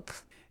the hope.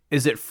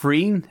 Is it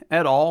freeing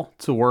at all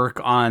to work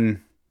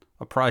on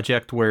a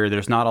project where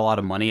there's not a lot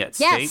of money at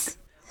Yes. stake?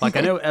 Like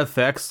I know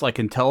FX, like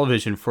in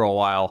television for a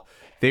while,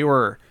 they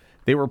were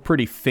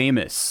pretty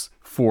famous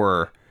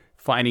for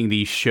finding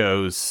these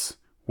shows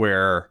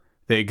where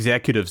the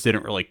executives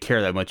didn't really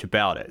care that much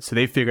about it. So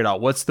they figured out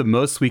what's the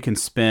most we can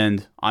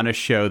spend on a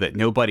show that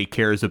nobody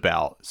cares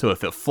about. So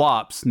if it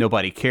flops,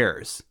 nobody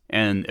cares.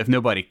 And if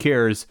nobody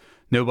cares,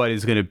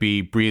 nobody's going to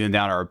be breathing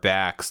down our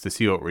backs to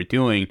see what we're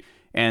doing.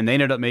 And they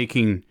ended up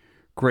making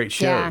great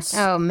shows.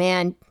 Yeah. Oh,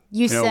 man.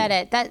 You said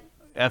it.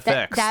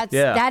 FX.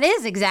 That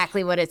is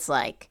exactly what it's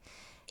like.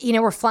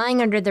 We're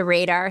flying under the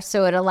radar,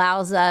 so it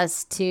allows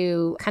us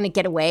to kind of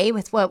get away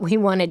with what we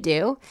want to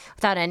do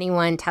without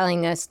anyone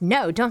telling us,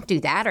 no, don't do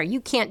that, or you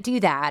can't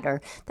do that,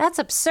 or that's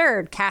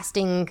absurd,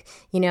 casting,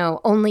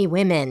 only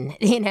women,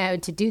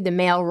 to do the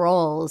male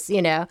roles,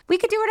 We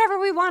could do whatever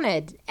we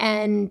wanted.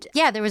 And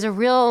yeah, there was a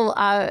real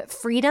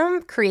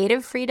freedom,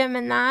 creative freedom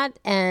in that.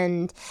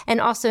 And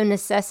also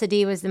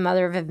necessity was the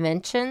mother of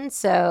invention.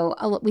 So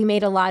we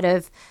made a lot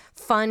of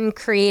fun,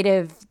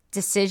 creative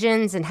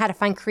decisions and how to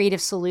find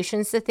creative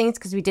solutions to things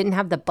because we didn't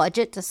have the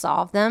budget to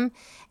solve them.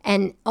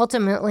 And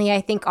ultimately, I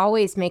think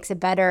always makes a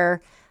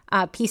better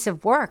piece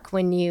of work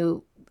when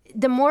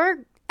the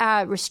more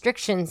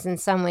restrictions in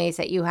some ways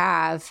that you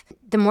have,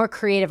 the more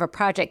creative a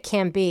project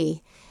can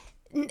be.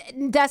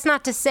 That's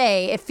not to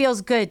say it feels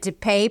good to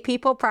pay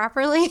people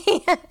properly,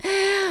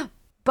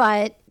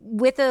 but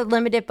with a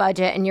limited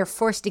budget and you're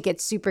forced to get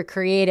super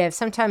creative,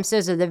 sometimes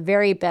those are the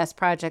very best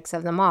projects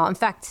of them all. In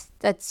fact,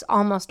 that's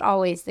almost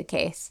always the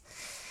case.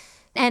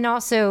 And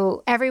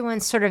also,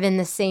 everyone's sort of in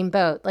the same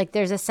boat. Like,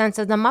 there's a sense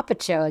of the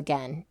Muppet Show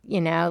again,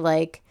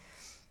 like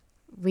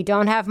we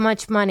don't have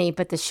much money,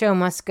 but the show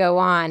must go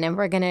on and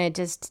we're going to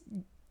just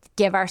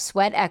give our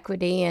sweat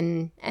equity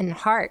and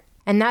heart.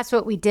 And that's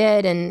what we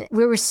did. And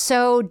we were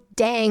so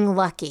dang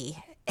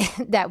lucky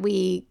that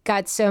we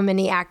got so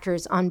many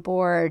actors on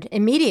board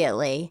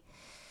immediately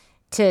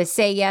to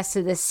say yes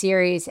to this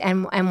series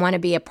and want to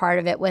be a part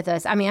of it with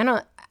us. I mean,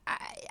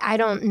 I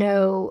don't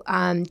know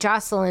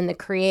Jocelyn, the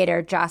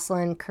creator,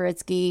 Jocelyn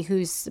Kuritsky,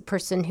 who's the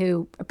person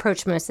who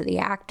approached most of the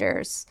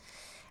actors.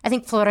 I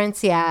think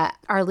Florencia,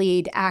 our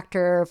lead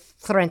actor,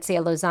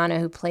 Florencia Lozano,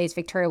 who plays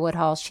Victoria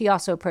Woodhull, she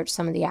also approached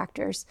some of the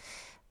actors.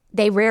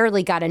 They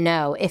rarely got a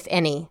no, if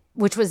any,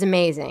 which was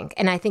amazing.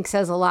 And I think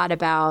says a lot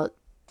about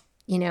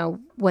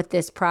what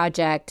this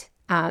project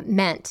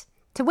meant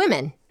to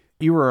women.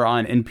 You were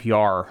on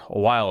NPR a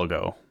while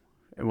ago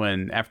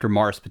after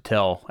Mars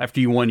Patel,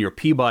 after you won your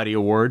Peabody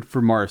Award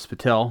for Mars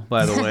Patel,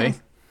 by the way.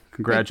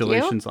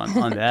 Congratulations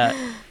on that.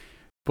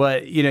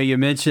 But, you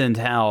mentioned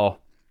how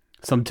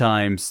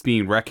sometimes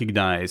being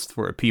recognized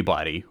for a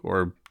Peabody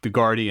or The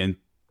Guardian,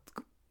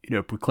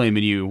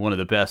 proclaiming you one of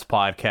the best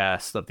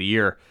podcasts of the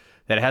year,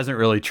 that hasn't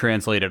really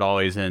translated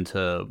always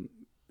into,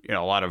 a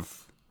lot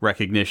of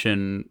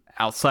recognition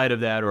outside of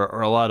that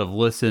or a lot of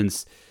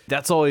listens.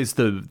 That's always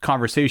the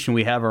conversation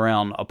we have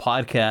around a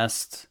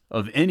podcast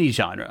of any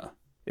genre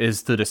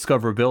is the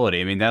discoverability.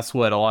 I mean, that's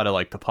what a lot of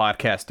like the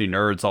podcasting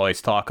nerds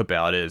always talk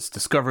about is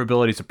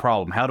discoverability is a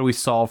problem. How do we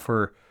solve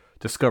for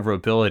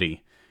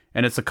discoverability?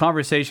 And it's a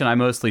conversation I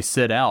mostly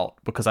sit out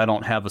because I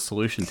don't have a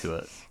solution to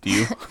it. Do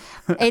you?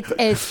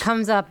 It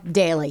comes up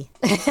daily.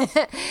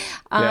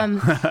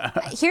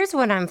 Here's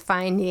what I'm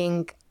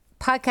finding.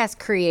 Podcast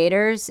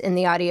creators in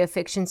the audio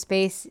fiction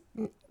space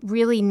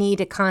really need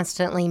to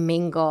constantly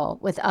mingle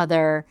with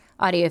other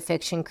audio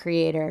fiction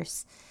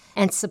creators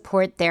and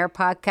support their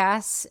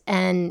podcasts,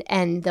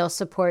 and they'll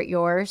support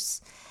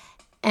yours.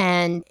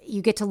 And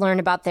you get to learn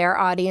about their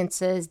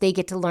audiences. They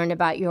get to learn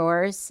about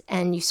yours.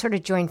 And you sort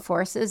of join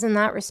forces in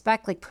that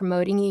respect, like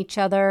promoting each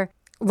other,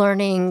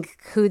 learning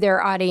who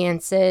their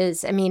audience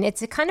is. I mean,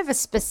 it's a kind of a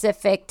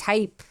specific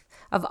type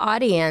of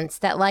audience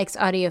that likes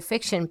audio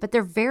fiction, but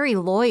they're very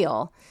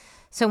loyal.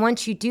 So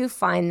once you do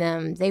find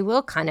them, they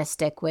will kind of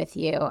stick with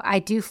you. I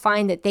do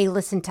find that they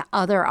listen to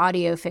other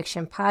audio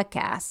fiction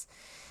podcasts.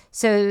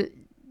 So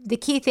the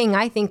key thing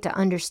I think to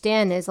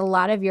understand is a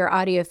lot of your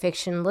audio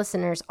fiction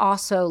listeners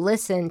also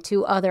listen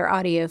to other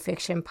audio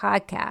fiction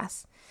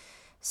podcasts.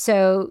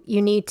 So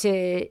you need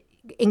to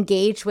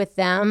engage with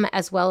them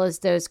as well as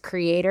those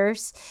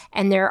creators.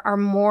 And there are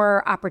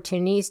more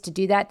opportunities to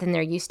do that than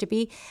there used to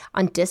be.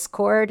 On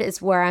Discord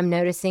is where I'm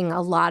noticing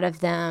a lot of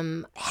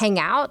them hang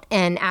out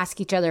and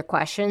ask each other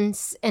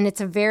questions. And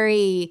it's a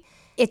very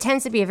it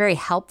tends to be a very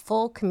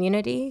helpful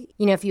community.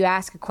 You know, if you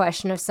ask a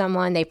question of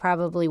someone, they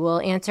probably will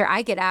answer.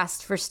 I get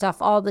asked for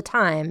stuff all the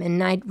time,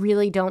 and I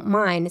really don't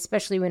mind,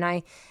 especially when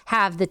I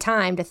have the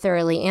time to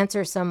thoroughly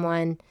answer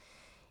someone,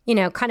 you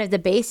know, kind of the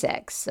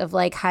basics of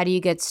like, how do you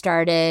get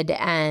started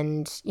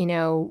and, you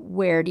know,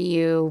 where do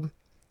you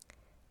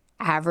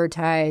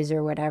advertise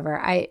or whatever.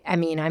 I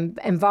mean, I'm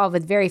involved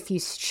with very few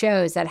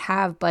shows that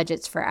have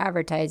budgets for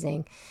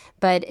advertising,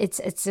 but it's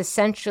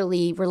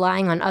essentially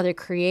relying on other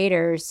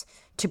creators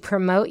to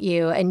promote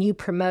you and you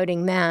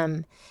promoting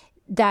them.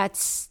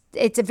 It's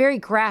a very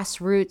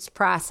grassroots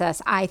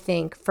process, I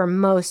think, for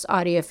most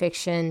audio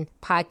fiction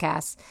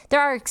podcasts.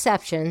 There are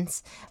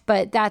exceptions,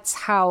 but that's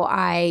how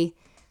I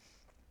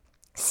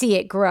see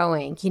it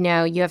growing. You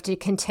know, you have to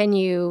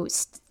continue,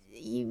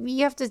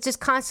 you have to just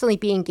constantly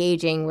be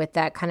engaging with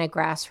that kind of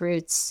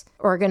grassroots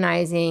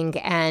organizing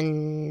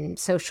and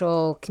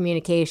social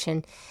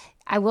communication.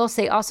 I will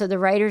say also the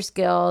Writers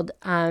Guild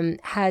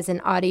has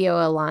an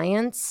audio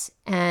alliance,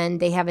 and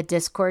they have a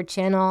Discord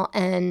channel,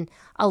 and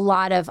a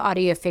lot of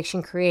audio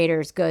fiction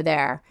creators go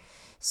there.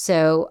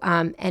 So,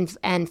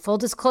 and full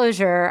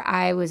disclosure,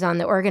 I was on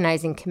the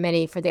organizing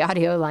committee for the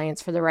Audio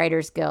Alliance for the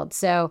Writers Guild.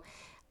 So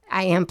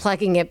I am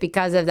plugging it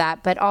because of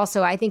that. But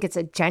also, I think it's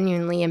a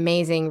genuinely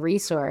amazing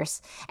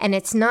resource. And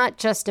it's not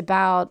just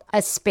about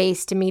a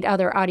space to meet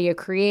other audio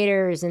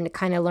creators and to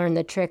kind of learn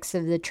the tricks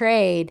of the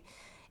trade.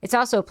 It's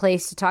also a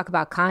place to talk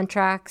about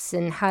contracts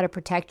and how to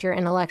protect your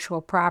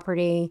intellectual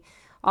property.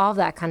 All of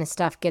that kind of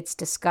stuff gets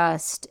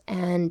discussed.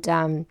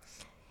 And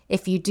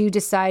if you do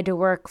decide to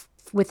work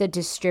with a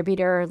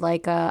distributor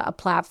like a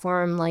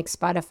platform like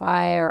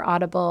Spotify or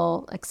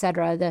Audible, et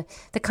cetera,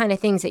 the kind of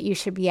things that you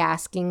should be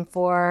asking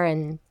for,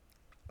 and,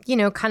 you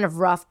know, kind of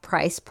rough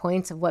price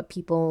points of what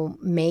people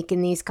make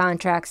in these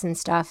contracts and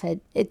stuff.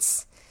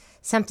 It's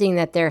something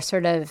that they're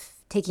sort of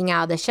taking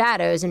out of the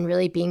shadows and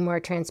really being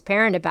more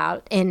transparent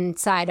about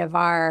inside of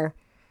our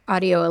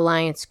Audio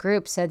Alliance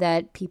group so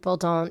that people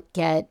don't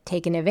get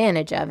taken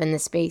advantage of in the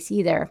space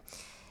either,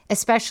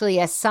 especially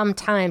as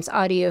sometimes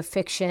audio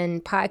fiction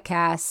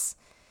podcasts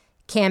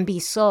can be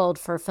sold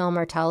for film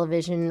or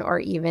television or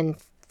even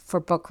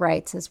for book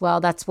rights as well.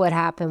 That's what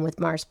happened with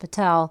Mars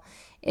Patel.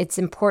 It's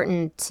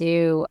important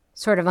to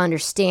sort of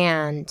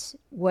understand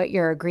what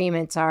your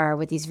agreements are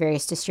with these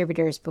various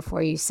distributors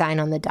before you sign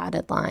on the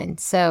dotted line.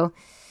 So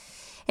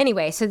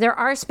anyway, so there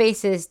are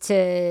spaces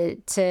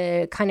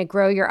to kind of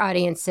grow your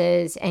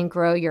audiences and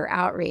grow your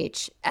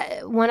outreach.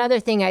 One other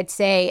thing I'd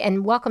say,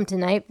 and Welcome to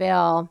Night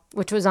Vale,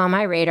 which was on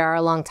my radar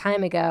a long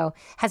time ago,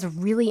 has a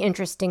really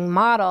interesting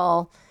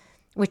model,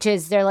 which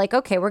is they're like,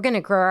 okay, we're going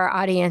to grow our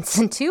audience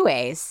in two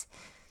ways.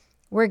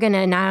 We're going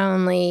to not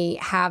only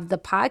have the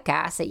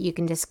podcast that you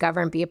can discover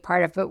and be a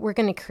part of, but we're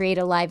going to create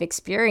a live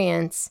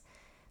experience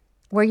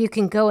where you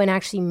can go and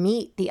actually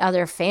meet the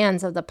other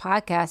fans of the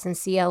podcast and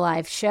see a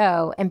live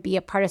show and be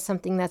a part of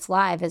something that's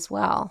live as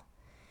well,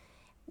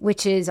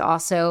 which is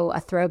also a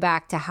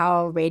throwback to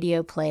how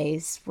radio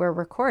plays were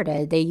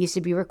recorded. They used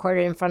to be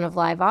recorded in front of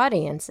live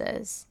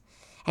audiences,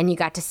 and you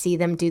got to see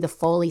them do the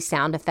Foley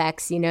sound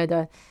effects, you know,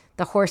 the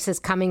horses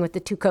coming with the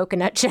 2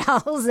 coconut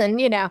shells, and,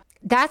 you know,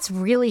 that's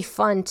really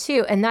fun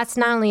too. And that's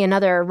not only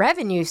another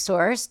revenue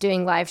source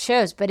doing live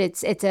shows, but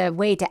it's a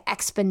way to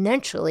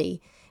exponentially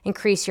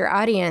increase your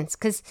audience.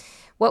 Because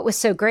what was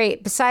so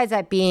great, besides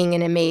that being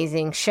an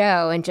amazing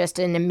show and just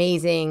an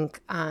amazing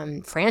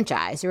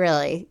franchise,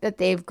 really, that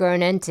they've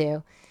grown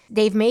into,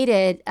 they've made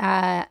it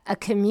a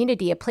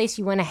community, a place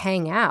you want to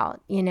hang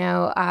out, you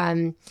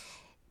know,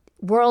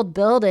 world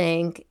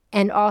building,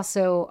 and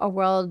also a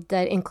world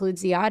that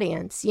includes the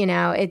audience. You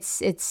know,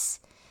 it's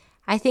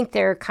I think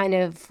they're kind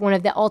of one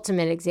of the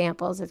ultimate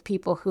examples of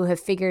people who have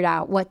figured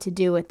out what to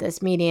do with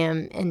this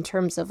medium in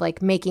terms of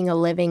like making a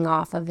living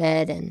off of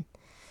it. And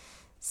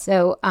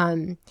so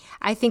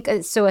I think,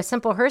 so A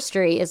Simple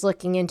Herstory is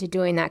looking into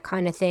doing that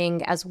kind of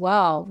thing as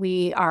well.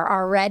 We are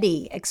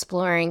already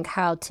exploring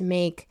how to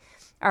make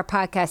our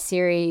podcast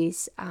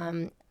series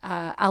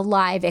a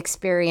live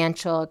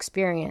experiential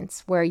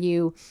experience where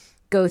you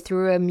go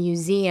through a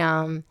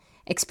museum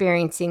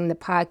experiencing the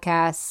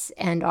podcasts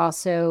and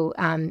also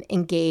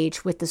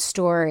engage with the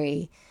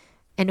story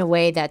in a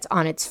way that's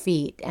on its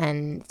feet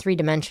and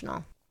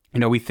three-dimensional. You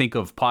know, we think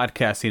of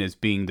podcasting as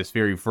being this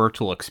very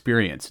virtual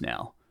experience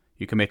now.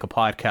 You can make a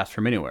podcast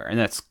from anywhere, and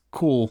that's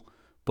cool,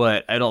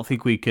 but I don't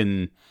think we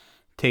can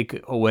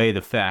take away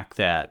the fact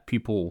that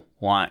people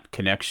want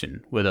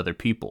connection with other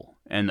people.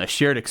 And a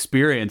shared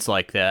experience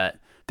like that,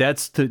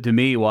 that's to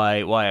me why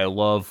I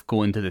love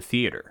going to the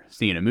theater,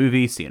 seeing a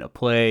movie, seeing a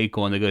play,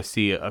 going to go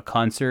see a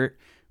concert.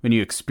 When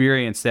you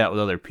experience that with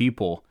other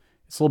people,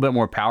 it's a little bit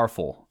more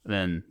powerful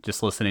than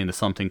just listening to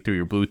something through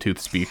your Bluetooth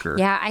speaker.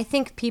 Yeah, I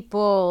think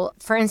people,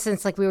 for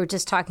instance, like we were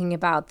just talking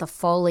about the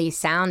Foley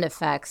sound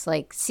effects,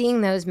 like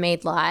seeing those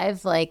made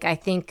live, like I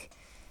think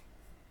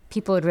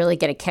people would really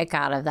get a kick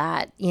out of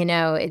that. You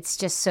know, it's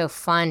just so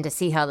fun to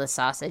see how the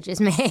sausage is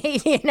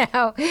made, you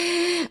know.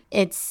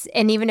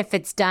 And even if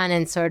it's done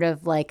in sort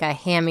of like a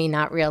hammy,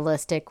 not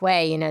realistic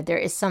way, you know, there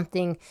is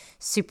something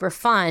super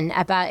fun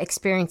about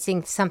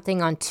experiencing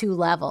something on two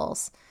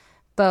levels,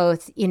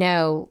 both, you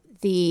know,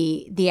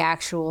 the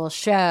actual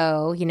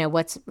show, you know,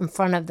 what's in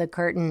front of the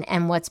curtain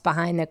and what's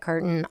behind the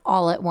curtain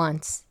all at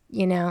once,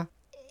 you know.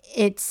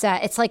 It's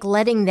like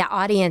letting the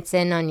audience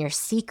in on your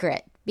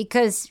secret,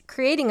 because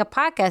creating a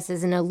podcast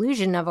is an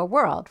illusion of a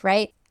world,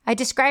 right? I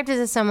described it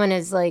to someone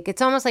as like,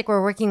 it's almost like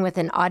we're working with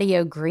an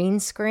audio green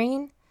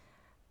screen,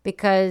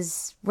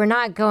 because we're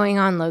not going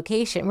on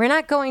location. We're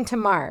not going to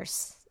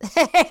Mars,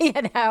 you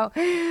know,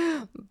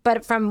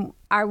 but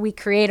we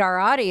create our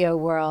audio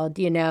world,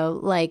 you know,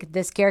 like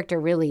this character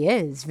really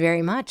is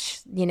very much,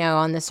 you know,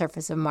 on the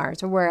surface of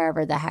Mars or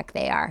wherever the heck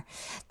they are.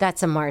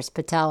 That's a Mars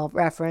Patel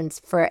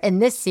reference. In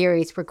this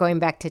series, we're going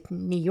back to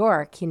New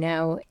York, you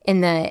know,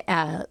 in the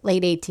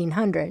late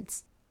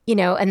 1800s, you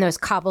know, and those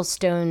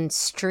cobblestone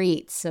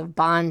streets of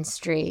Bond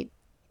Street.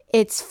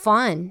 It's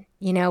fun,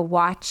 you know,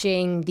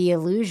 watching the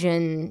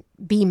illusion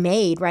be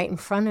made right in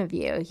front of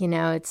you. You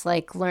know, it's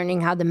like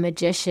learning how the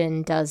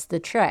magician does the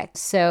trick.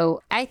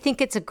 So I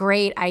think it's a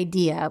great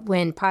idea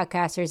when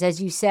podcasters,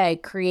 as you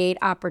said, create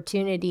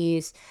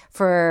opportunities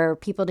for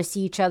people to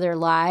see each other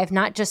live,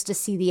 not just to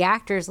see the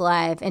actors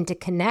live and to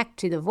connect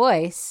to the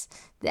voice,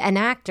 an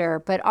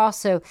actor, but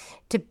also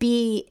to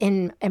be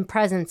in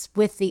presence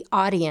with the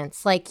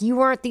audience. Like, you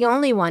weren't the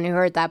only one who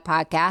heard that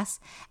podcast.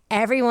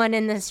 Everyone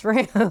in this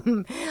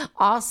room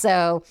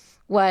also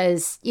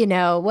was, you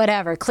know,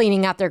 whatever,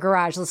 cleaning out their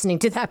garage, listening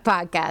to that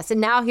podcast.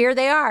 And now here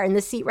they are in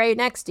the seat right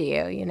next to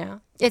you, you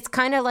know. It's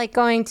kind of like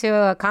going to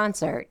a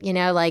concert, you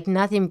know, like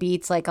nothing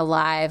beats like a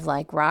live,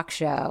 like rock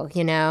show,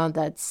 you know,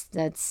 that's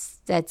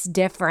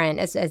different.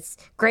 As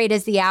great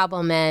as the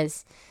album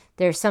is,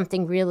 there's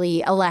something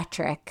really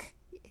electric,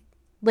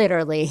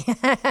 literally,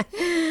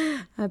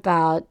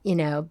 about, you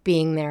know,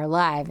 being there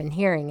live and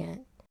hearing it.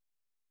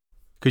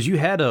 Because you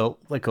had a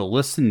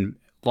listen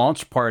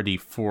launch party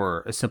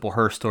for A Simple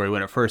Her Story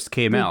when it first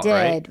came out,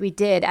 right? We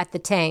did at the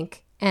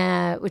Tank,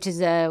 which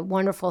is a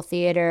wonderful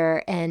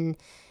theater in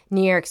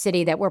New York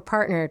City that we're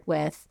partnered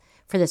with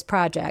for this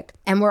project.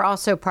 And we're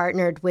also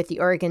partnered with the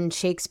Oregon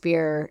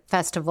Shakespeare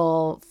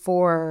Festival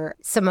for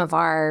some of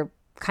our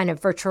kind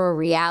of virtual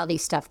reality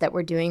stuff that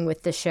we're doing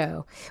with the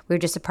show. We were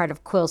just a part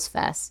of Quills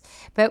Fest.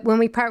 But when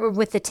we partnered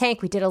with the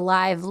Tank, we did a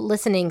live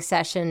listening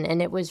session,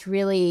 and it was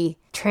really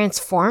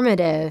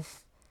transformative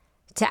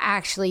to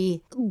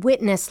actually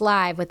witness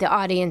live what the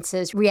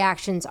audience's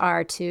reactions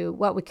are to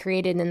what we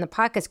created in the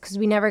podcast, because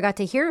we never got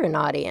to hear an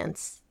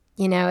audience.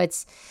 You know,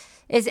 it's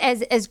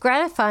as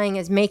gratifying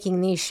as making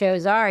these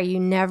shows are, you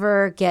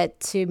never get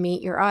to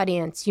meet your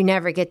audience. You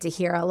never get to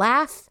hear a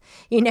laugh.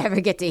 You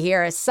never get to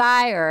hear a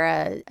sigh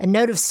or a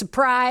note of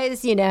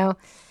surprise, you know.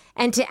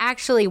 And to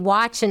actually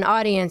watch an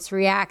audience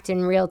react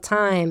in real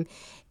time,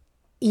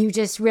 you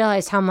just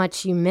realize how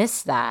much you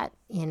miss that,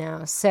 you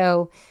know.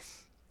 So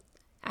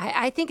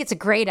I think it's a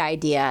great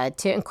idea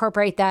to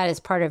incorporate that as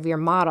part of your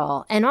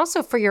model, and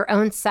also for your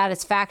own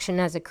satisfaction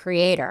as a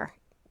creator.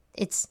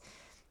 It's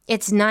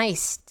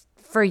nice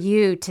for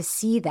you to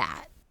see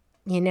that,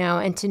 you know,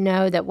 and to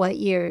know that what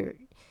you're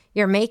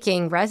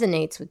making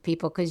resonates with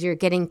people because you're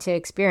getting to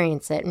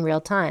experience it in real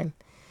time.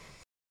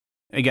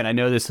 Again, I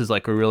know this is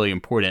like a really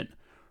important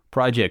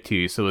project to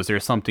you. So is there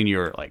something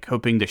you're like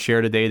hoping to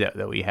share today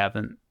that we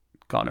haven't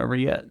gone over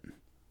yet?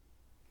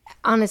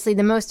 Honestly,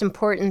 the most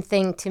important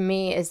thing to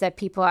me is that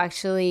people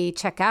actually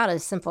check out A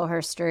Simple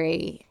Her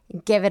Story.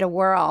 Give it a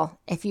whirl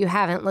if you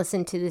haven't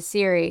listened to the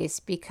series,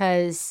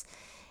 because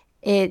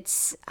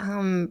it's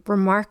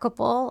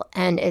remarkable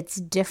and it's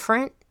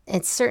different.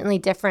 It's certainly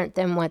different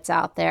than what's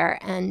out there.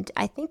 And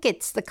I think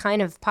it's the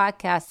kind of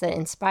podcast that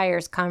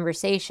inspires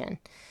conversation.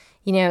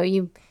 You know,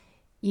 you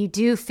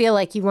do feel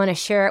like you want to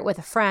share it with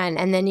a friend,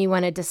 and then you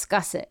want to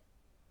discuss it,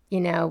 you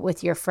know,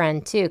 with your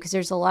friend too, because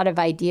there's a lot of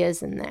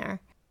ideas in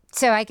there.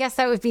 So I guess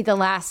that would be the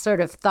last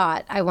sort of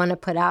thought I want to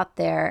put out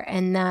there,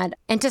 and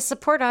to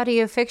support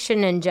audio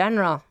fiction in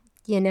general.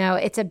 You know,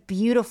 it's a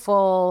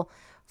beautiful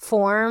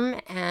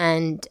form,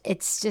 and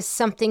it's just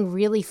something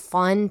really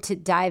fun to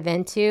dive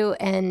into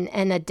and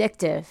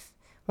addictive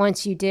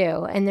once you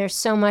do. And there's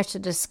so much to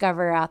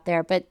discover out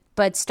there, but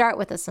start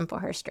with A Simple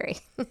Her Story.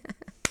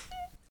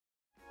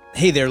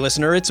 Hey there,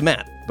 listener, it's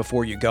Matt.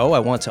 Before you go, I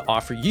want to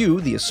offer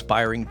you, the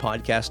aspiring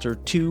podcaster,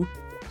 2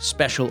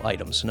 special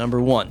items. Number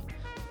 1,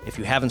 if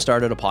you haven't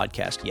started a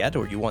podcast yet,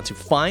 or you want to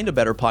find a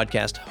better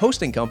podcast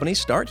hosting company,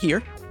 start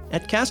here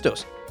at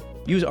Castos.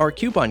 Use our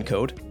coupon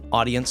code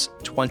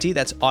AUDIENCE20,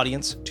 that's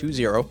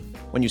AUDIENCE20,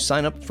 when you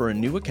sign up for a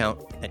new account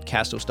at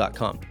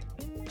Castos.com.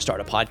 Start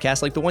a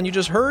podcast like the one you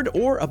just heard,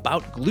 or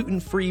about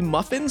gluten-free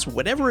muffins,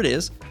 whatever it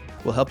is,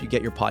 will help you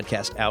get your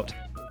podcast out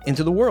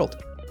into the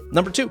world.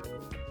 Number 2,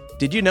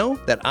 did you know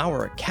that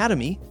our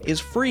Academy is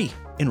free?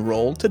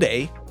 Enroll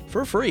today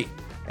for free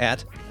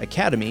at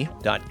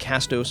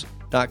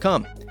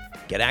academy.castos.com.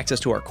 Get access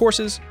to our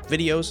courses,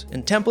 videos,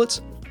 and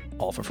templates,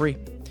 all for free.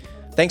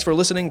 Thanks for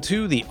listening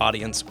to the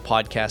Audience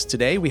Podcast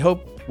today. We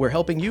hope we're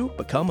helping you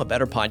become a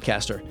better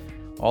podcaster.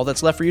 All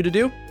that's left for you to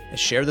do is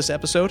share this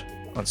episode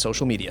on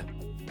social media.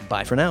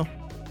 Bye for now.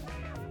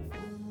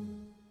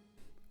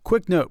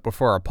 Quick note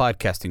before our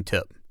podcasting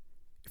tip.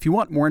 If you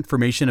want more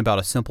information about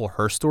A Simple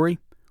Her Story,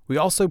 we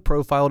also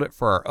profiled it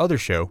for our other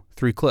show,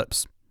 3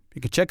 Clips.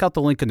 You can check out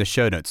the link in the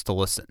show notes to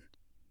listen.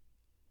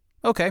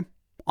 Okay,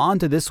 on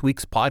to this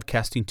week's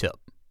podcasting tip.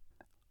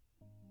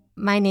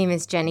 My name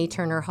is Jenny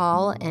Turner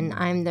Hall, and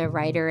I'm the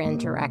writer and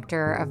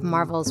director of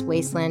Marvel's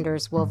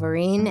Wastelanders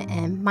Wolverine.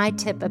 And my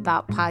tip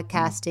about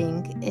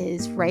podcasting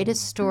is write a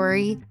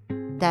story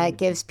that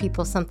gives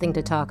people something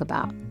to talk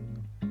about.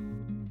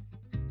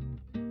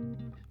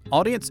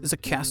 Audience is a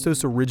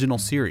Castos original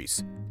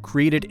series,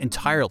 created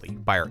entirely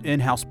by our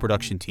in-house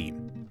production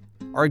team.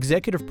 Our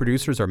executive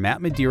producers are Matt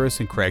Medeiros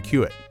and Craig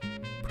Hewitt.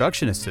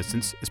 Production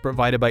assistance is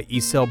provided by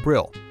Isel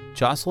Brill,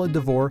 Jocelyn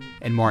DeVore,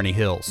 and Marnie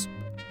Hills.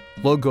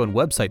 Logo and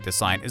website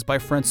design is by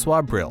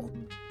Francois Brill.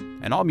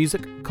 And all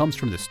music comes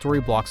from the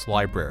Storyblocks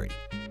library.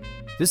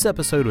 This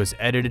episode was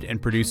edited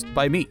and produced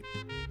by me.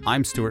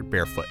 I'm Stuart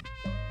Barefoot.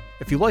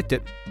 If you liked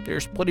it,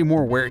 there's plenty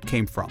more where it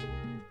came from.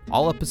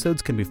 All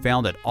episodes can be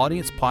found at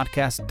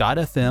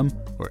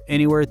audiencepodcast.fm or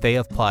anywhere they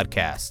have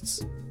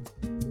podcasts.